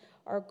 like,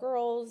 our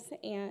girls,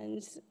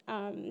 and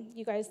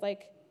you guys,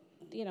 like,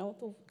 the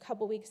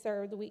couple weeks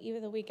or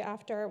even the week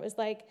after, it was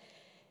like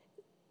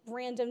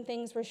random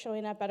things were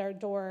showing up at our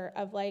door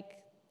of, like,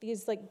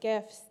 these, like,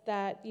 gifts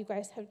that you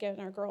guys have given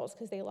our girls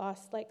because they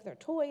lost, like, their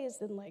toys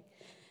and, like.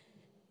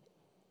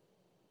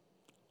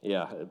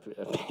 Yeah,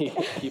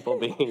 people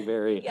being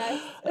very,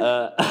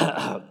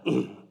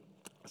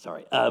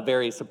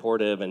 very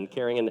supportive and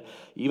caring, and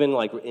even,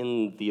 like,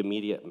 in the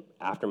immediate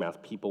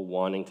aftermath, people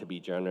wanting to be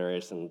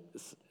generous, and,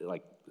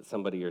 like,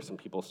 somebody or some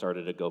people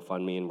started a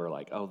GoFundMe, and we're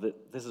like, oh,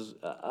 this is,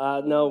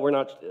 no, we're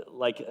not,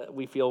 like,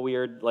 we feel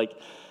weird, like,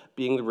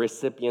 being the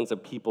recipients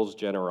of people's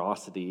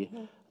generosity.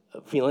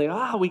 Feeling,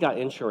 we got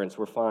insurance,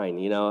 we're fine,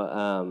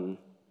 And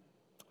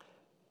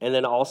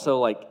then also,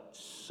 like,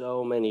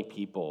 so many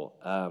people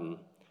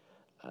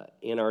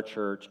in our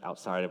church,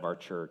 outside of our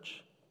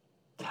church,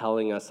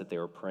 telling us that they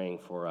were praying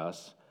for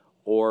us,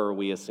 or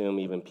we assume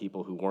even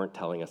people who weren't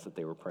telling us that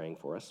they were praying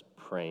for us.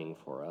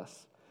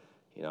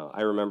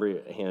 I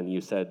remember, Hannah, you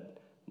said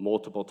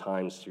multiple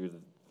times through,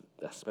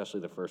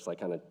 especially the first, like,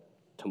 kind of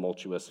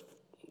tumultuous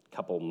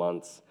couple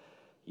months,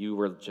 you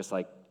were just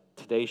like,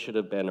 today should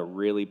have been a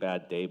really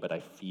bad day, but I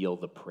feel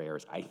the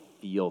prayers. I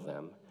feel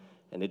them.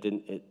 And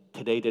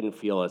today didn't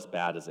feel as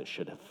bad as it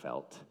should have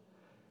felt.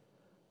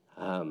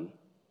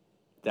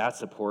 That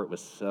support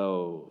was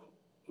so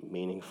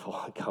meaningful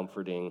and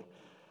comforting.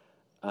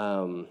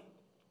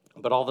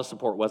 But all the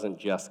support wasn't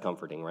just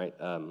comforting, right?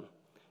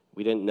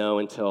 We didn't know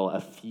until a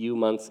few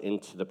months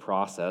into the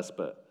process,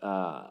 but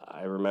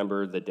I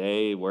remember the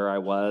day where I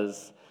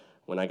was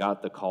when I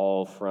got the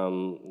call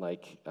from,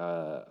 like,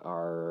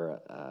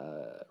 our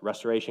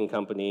restoration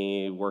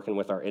company, working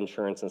with our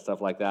insurance and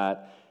stuff like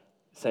that,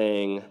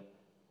 saying,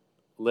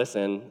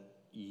 listen,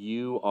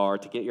 you are,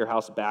 to get your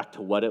house back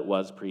to what it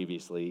was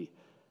previously,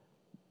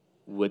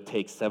 would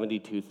take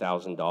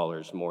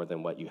 $72,000 more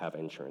than what you have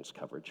insurance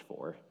coverage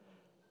for.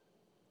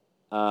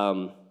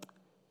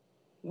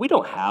 We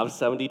don't have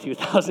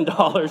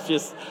 $72,000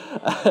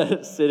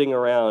 just sitting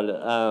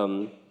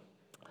around.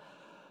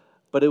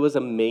 But it was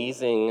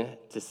amazing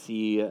to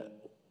see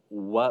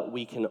what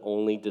we can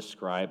only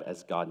describe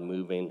as God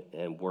moving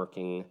and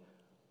working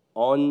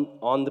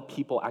on the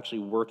people actually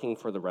working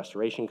for the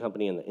restoration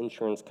company and the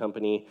insurance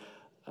company.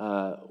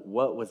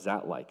 What was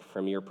that like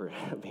from your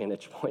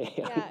vantage point?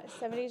 Yeah,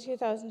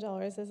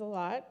 $72,000 is a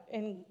lot.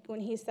 And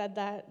when he said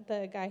that,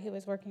 the guy who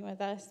was working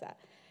with us,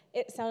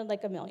 it sounded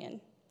like $1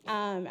 million.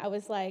 I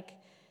was like,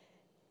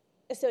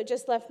 so it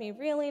just left me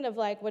reeling of,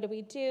 like, what do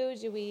we do?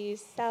 Do we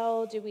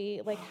sell?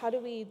 How do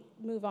we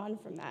move on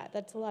from that?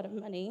 That's a lot of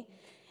money.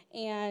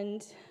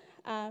 And,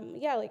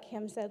 like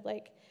Cam said,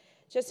 like,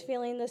 just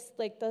feeling this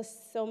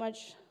so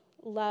much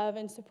love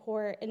and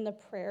support in the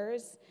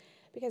prayers,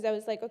 because I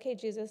was like, okay,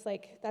 Jesus,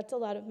 like, that's a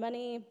lot of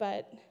money,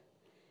 but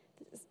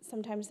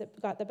sometimes it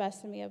got the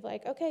best of me of,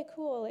 like, okay,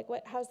 cool, like,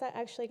 how's that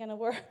actually going to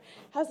work?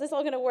 How's this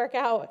all going to work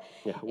out?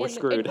 Yeah, we're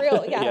screwed.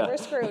 We're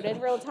screwed in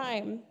real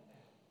time.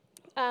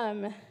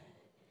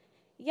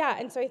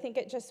 And so I think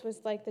it just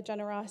was, like, the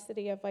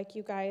generosity of, like,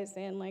 you guys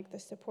and, like, the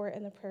support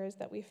and the prayers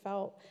that we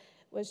felt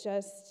was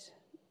just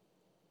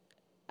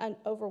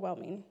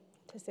overwhelming,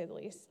 to say the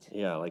least.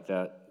 Yeah, like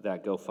that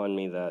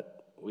GoFundMe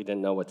that we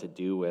didn't know what to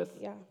do with.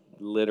 Yeah.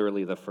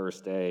 Literally the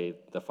first day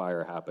the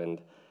fire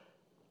happened,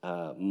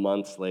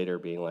 months later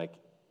being like,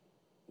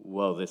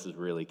 whoa, this is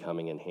really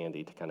coming in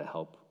handy to kind of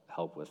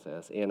help with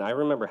this. And I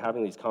remember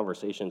having these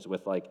conversations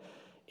with, like,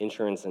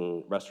 insurance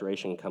and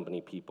restoration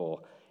company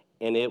people,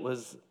 and it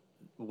was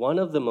one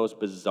of the most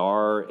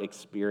bizarre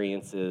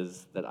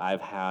experiences that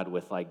I've had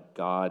with, like,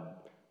 God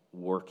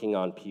working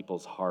on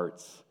people's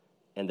hearts,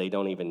 and they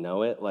don't even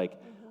know it.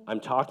 Like, I'm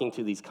talking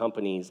to these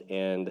companies,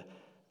 and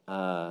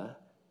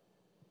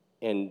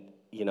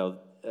you know,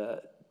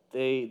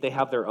 they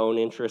have their own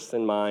interests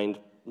in mind,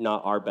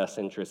 not our best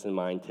interests in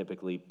mind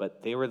typically,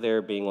 but they were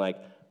there being like,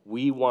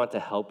 we want to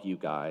help you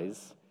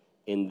guys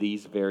in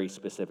these very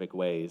specific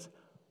ways.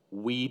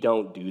 We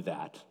don't do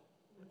that.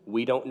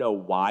 We don't know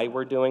why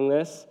we're doing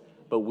this,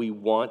 but we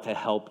want to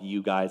help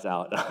you guys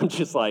out. And I'm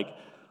just like,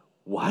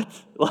 what?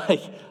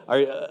 Like,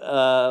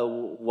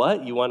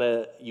 what? You want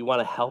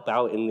to help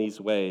out in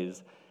these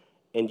ways,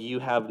 and you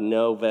have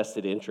no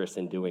vested interest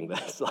in doing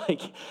this.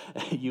 Like,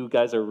 you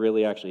guys are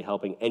really actually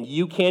helping, and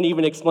you can't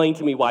even explain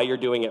to me why you're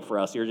doing it for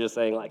us. You're just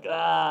saying like,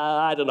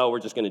 I don't know, we're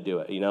just going to do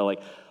it. You know,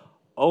 like,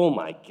 oh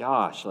my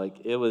gosh,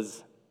 like it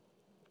was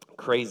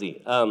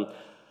crazy.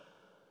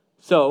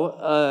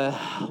 So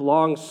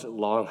long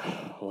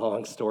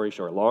story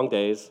short, long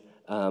days.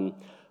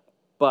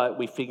 But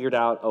we figured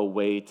out a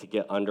way to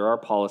get under our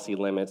policy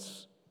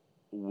limits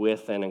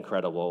with an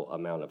incredible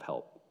amount of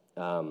help.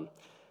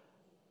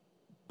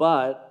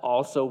 But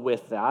also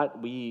with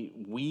that, we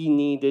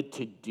needed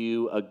to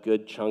do a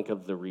good chunk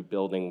of the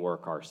rebuilding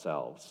work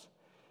ourselves.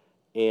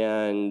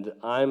 And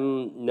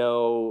I'm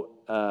no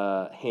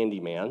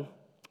handyman.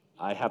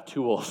 I have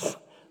tools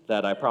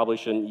that I probably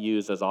shouldn't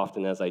use as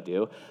often as I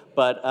do.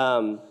 But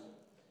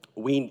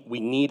we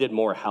needed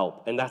more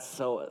help. And that's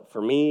so,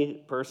 for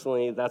me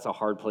personally, that's a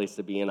hard place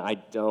to be in. I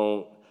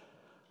don't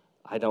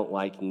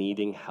like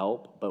needing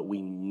help, but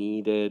we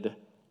needed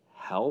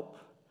help.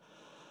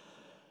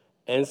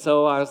 And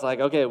so I was like,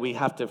 okay, we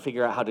have to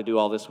figure out how to do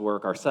all this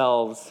work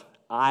ourselves.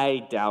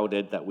 I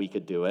doubted that we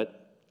could do it.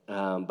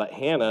 But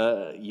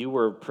Hannah, you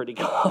were pretty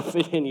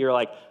confident. You're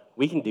like,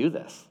 we can do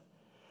this.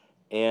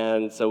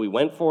 And so we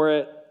went for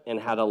it and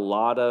had a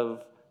lot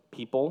of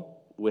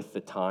people with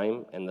the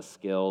time and the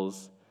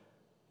skills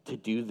to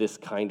do this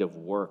kind of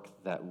work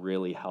that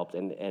really helped,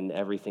 and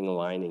everything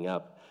lining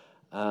up.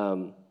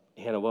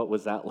 Hannah, what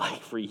was that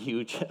like for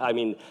you? I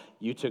mean,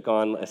 you took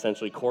on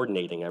essentially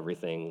coordinating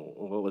everything.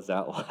 What was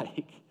that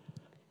like?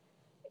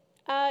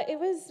 It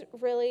was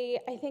really,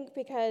 I think,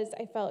 because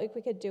I felt like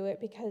we could do it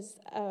because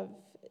of,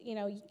 you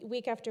know,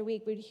 week after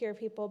week we'd hear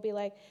people be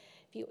like,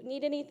 if you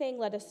need anything,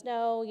 let us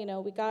know. You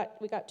know, we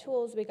got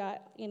tools, we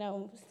got, you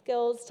know,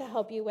 skills to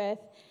help you with.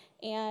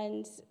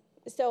 And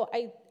so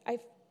I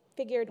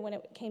figured when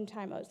it came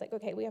time, I was like,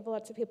 okay, we have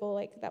lots of people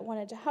like that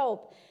wanted to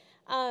help.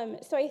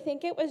 So I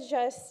think it was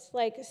just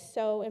like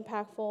so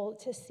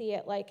impactful to see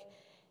it like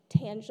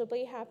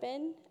tangibly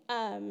happen.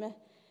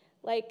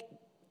 Like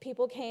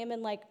people came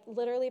and like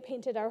literally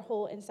painted our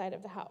whole inside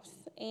of the house.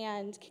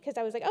 And because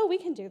I was like, oh, we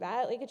can do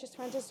that. Like it just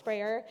runs a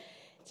sprayer,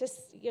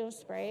 just, you know,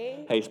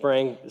 spray. Hey,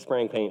 spraying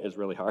paint is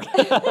really hard.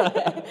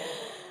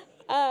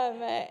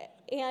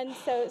 And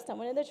so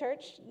someone in the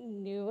church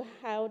knew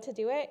how to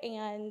do it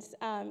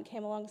and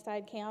came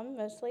alongside Cam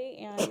mostly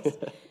and,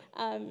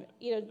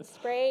 you know,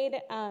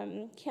 sprayed.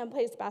 Cam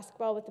plays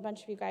basketball with a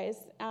bunch of you guys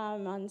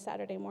on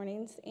Saturday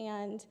mornings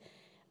and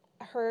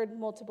heard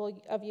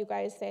multiple of you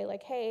guys say,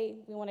 like, hey,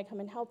 we want to come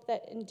and help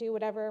that and do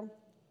whatever.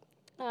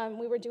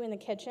 We were doing the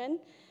kitchen,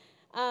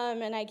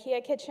 an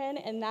IKEA kitchen,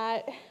 and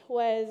that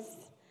was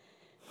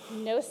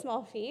no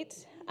small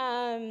feat.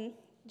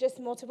 Just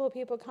multiple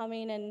people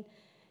coming and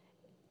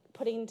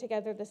putting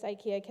together this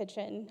IKEA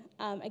kitchen,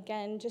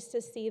 again, just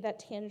to see that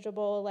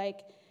tangible,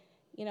 like,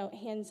 you know,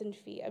 hands and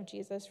feet of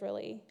Jesus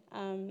really,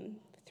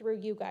 through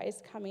you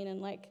guys coming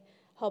and, like,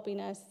 helping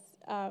us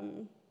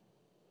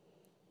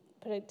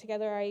put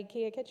together our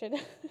IKEA kitchen.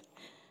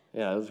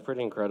 Yeah, it was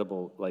pretty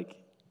incredible, like,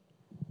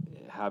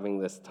 having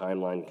this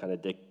timeline kind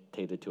of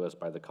dictated to us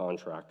by the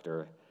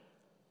contractor,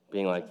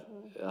 being like,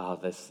 oh,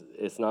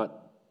 it's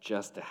not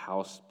just a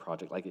house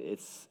project. Like,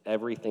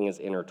 everything is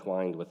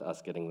intertwined with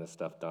us getting this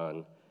stuff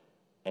done.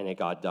 And it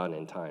got done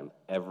in time.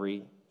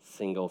 Every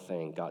single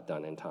thing got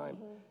done in time.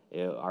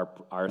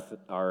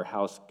 Our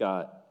house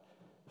got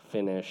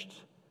finished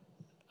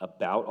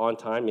about on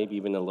time, maybe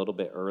even a little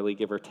bit early,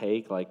 give or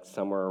take, like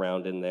somewhere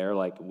around in there.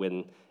 Like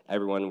when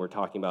everyone we're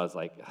talking about is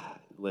like,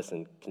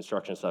 listen,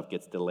 construction stuff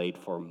gets delayed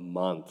for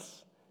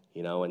months,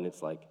 you know, and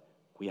it's like,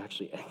 we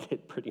actually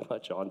ended pretty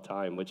much on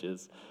time, which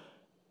is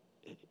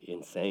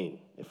insane.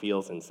 It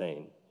feels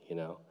insane, you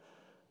know.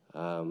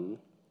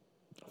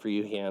 For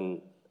you,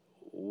 Han,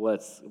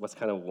 what's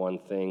kind of one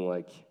thing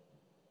like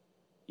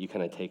you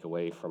kind of take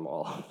away from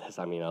all of this?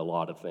 I mean, a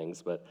lot of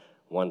things, but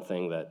one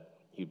thing that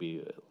you'd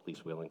be at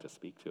least willing to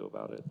speak to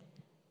about it.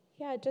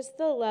 Yeah, just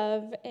the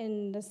love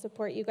and the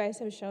support you guys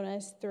have shown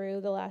us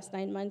through the last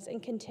 9 months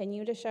and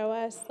continue to show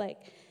us, like,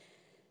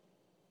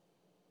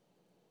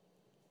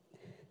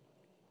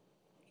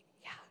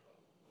 yeah.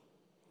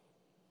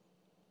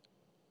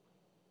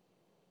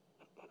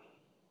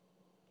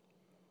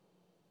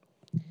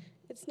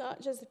 It's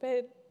not just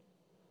been,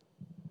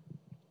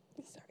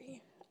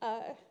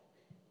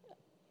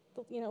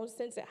 you know,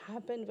 since it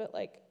happened, but,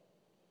 like,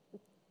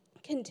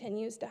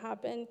 continues to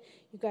happen.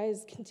 You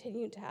guys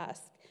continue to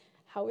ask,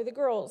 how are the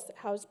girls?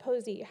 How's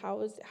Posey?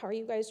 How are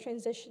you guys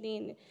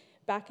transitioning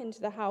back into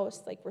the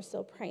house? Like, we're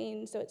still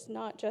praying. So it's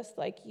not just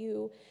like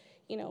you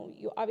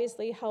you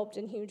obviously helped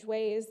in huge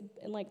ways,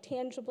 and like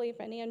tangibly,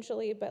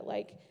 financially, but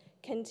like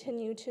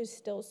continue to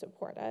still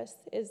support us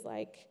is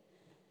like,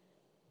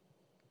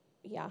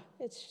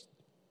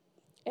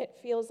 it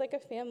feels like a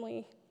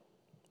family,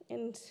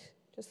 and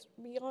just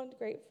beyond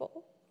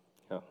grateful.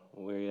 Yeah,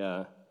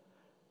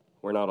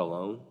 we're not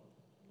alone,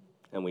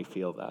 and we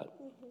feel that,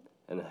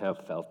 and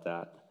have felt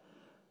that.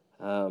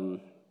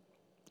 And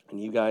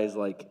you guys,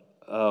 like,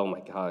 oh my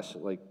gosh,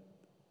 like,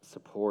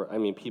 support,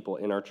 people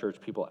in our church,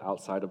 people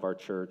outside of our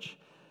church,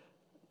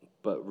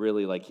 but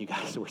really, like, you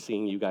guys, we're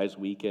seeing you guys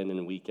week in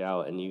and week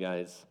out, and you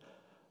guys,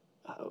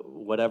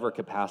 whatever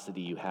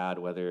capacity you had,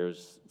 whether it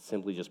was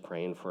simply just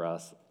praying for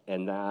us,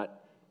 and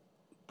that,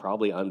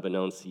 probably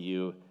unbeknownst to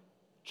you,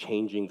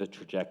 changing the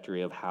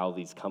trajectory of how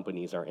these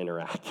companies are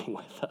interacting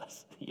with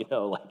us.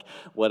 Like,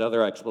 what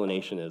other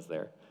explanation is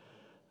there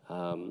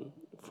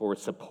for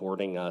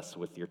supporting us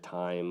with your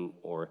time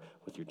or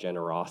with your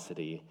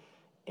generosity?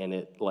 And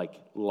it,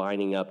 like,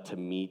 lining up to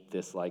meet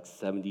this, like,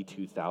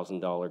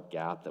 $72,000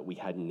 gap that we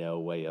had no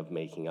way of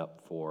making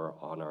up for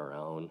on our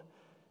own.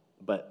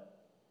 But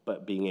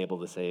being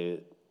able to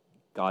say,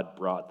 God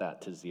brought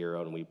that to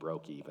zero and we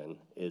broke even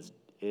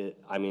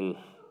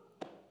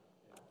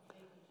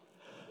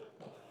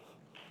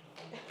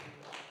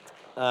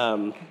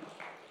and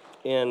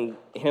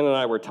Hannah and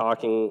I were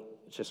talking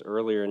just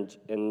earlier,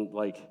 and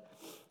like,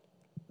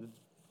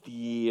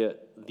 the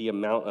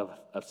amount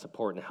of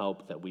support and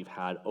help that we've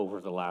had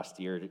over the last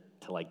year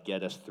to like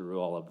get us through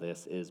all of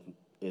this is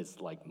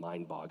like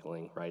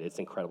mind-boggling, right? It's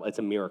incredible. It's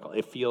a miracle.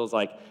 It feels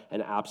like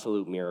an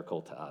absolute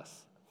miracle to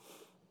us.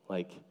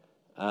 Like,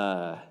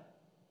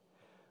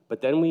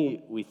 but then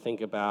we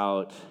think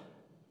about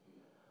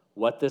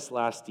what this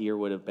last year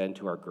would have been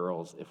to our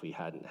girls if we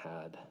hadn't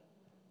had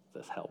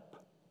this help.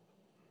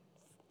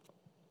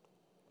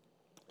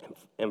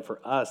 And for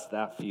us,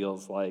 that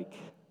feels like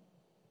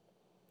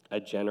a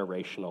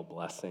generational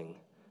blessing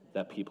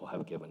that people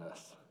have given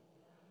us.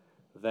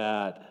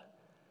 That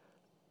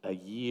a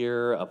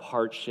year of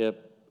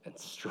hardship and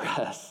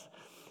stress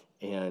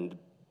and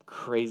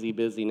crazy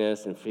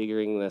busyness and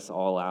figuring this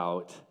all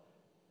out,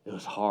 it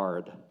was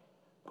hard,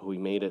 but we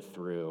made it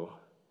through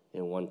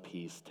in one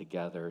piece,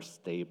 together,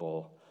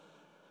 stable.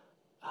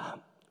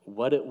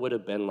 What it would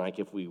have been like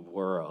if we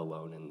were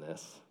alone in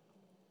this.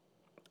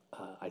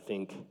 I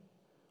think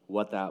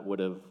what that would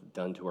have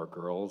done to our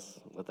girls,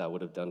 what that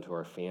would have done to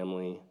our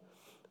family,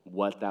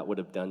 what that would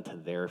have done to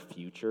their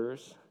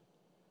futures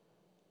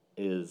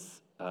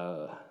is,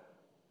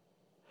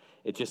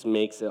 it just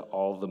makes it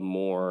all the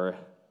more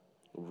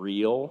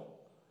real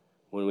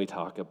when we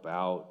talk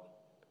about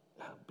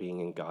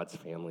being in God's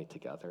family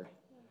together.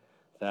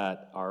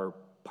 That our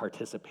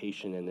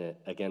participation in it,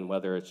 again,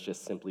 whether it's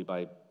just simply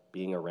by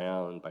being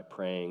around, by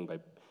praying, by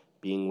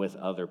being with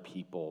other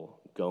people,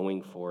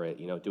 going for it,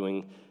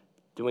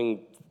 doing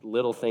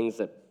little things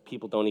that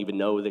people don't even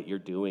know that you're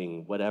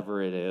doing,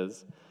 whatever it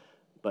is,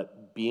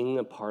 but being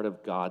a part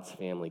of God's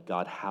family.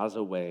 God has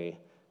a way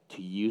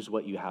to use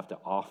what you have to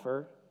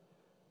offer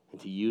and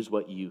to use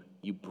what you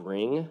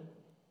bring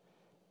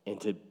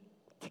and to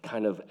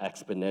kind of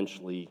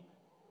exponentially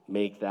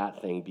make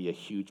that thing be a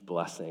huge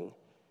blessing,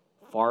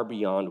 far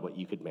beyond what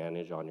you could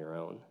manage on your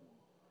own.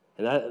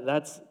 And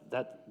that's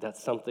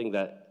something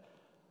that,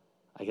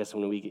 I guess,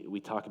 when we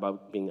talk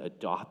about being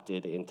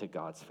adopted into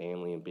God's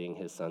family and being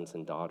his sons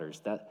and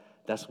daughters,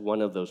 that's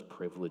one of those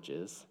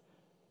privileges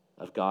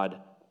of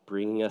God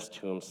bringing us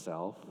to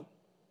himself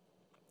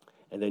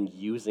and then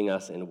using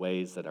us in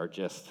ways that are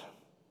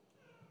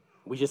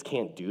we just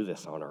can't do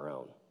this on our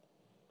own.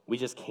 We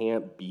just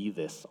can't be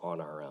this on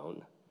our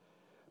own.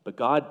 But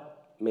God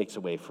makes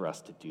a way for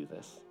us to do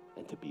this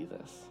and to be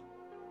this.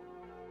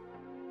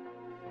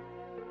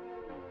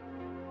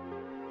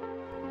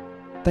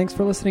 Thanks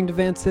for listening to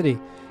Van City.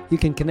 You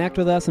can connect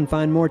with us and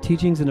find more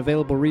teachings and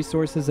available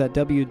resources at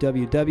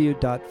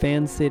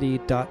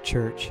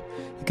www.vancity.church.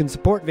 You can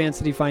support Van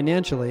City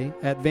financially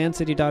at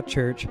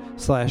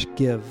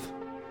vancity.church/give.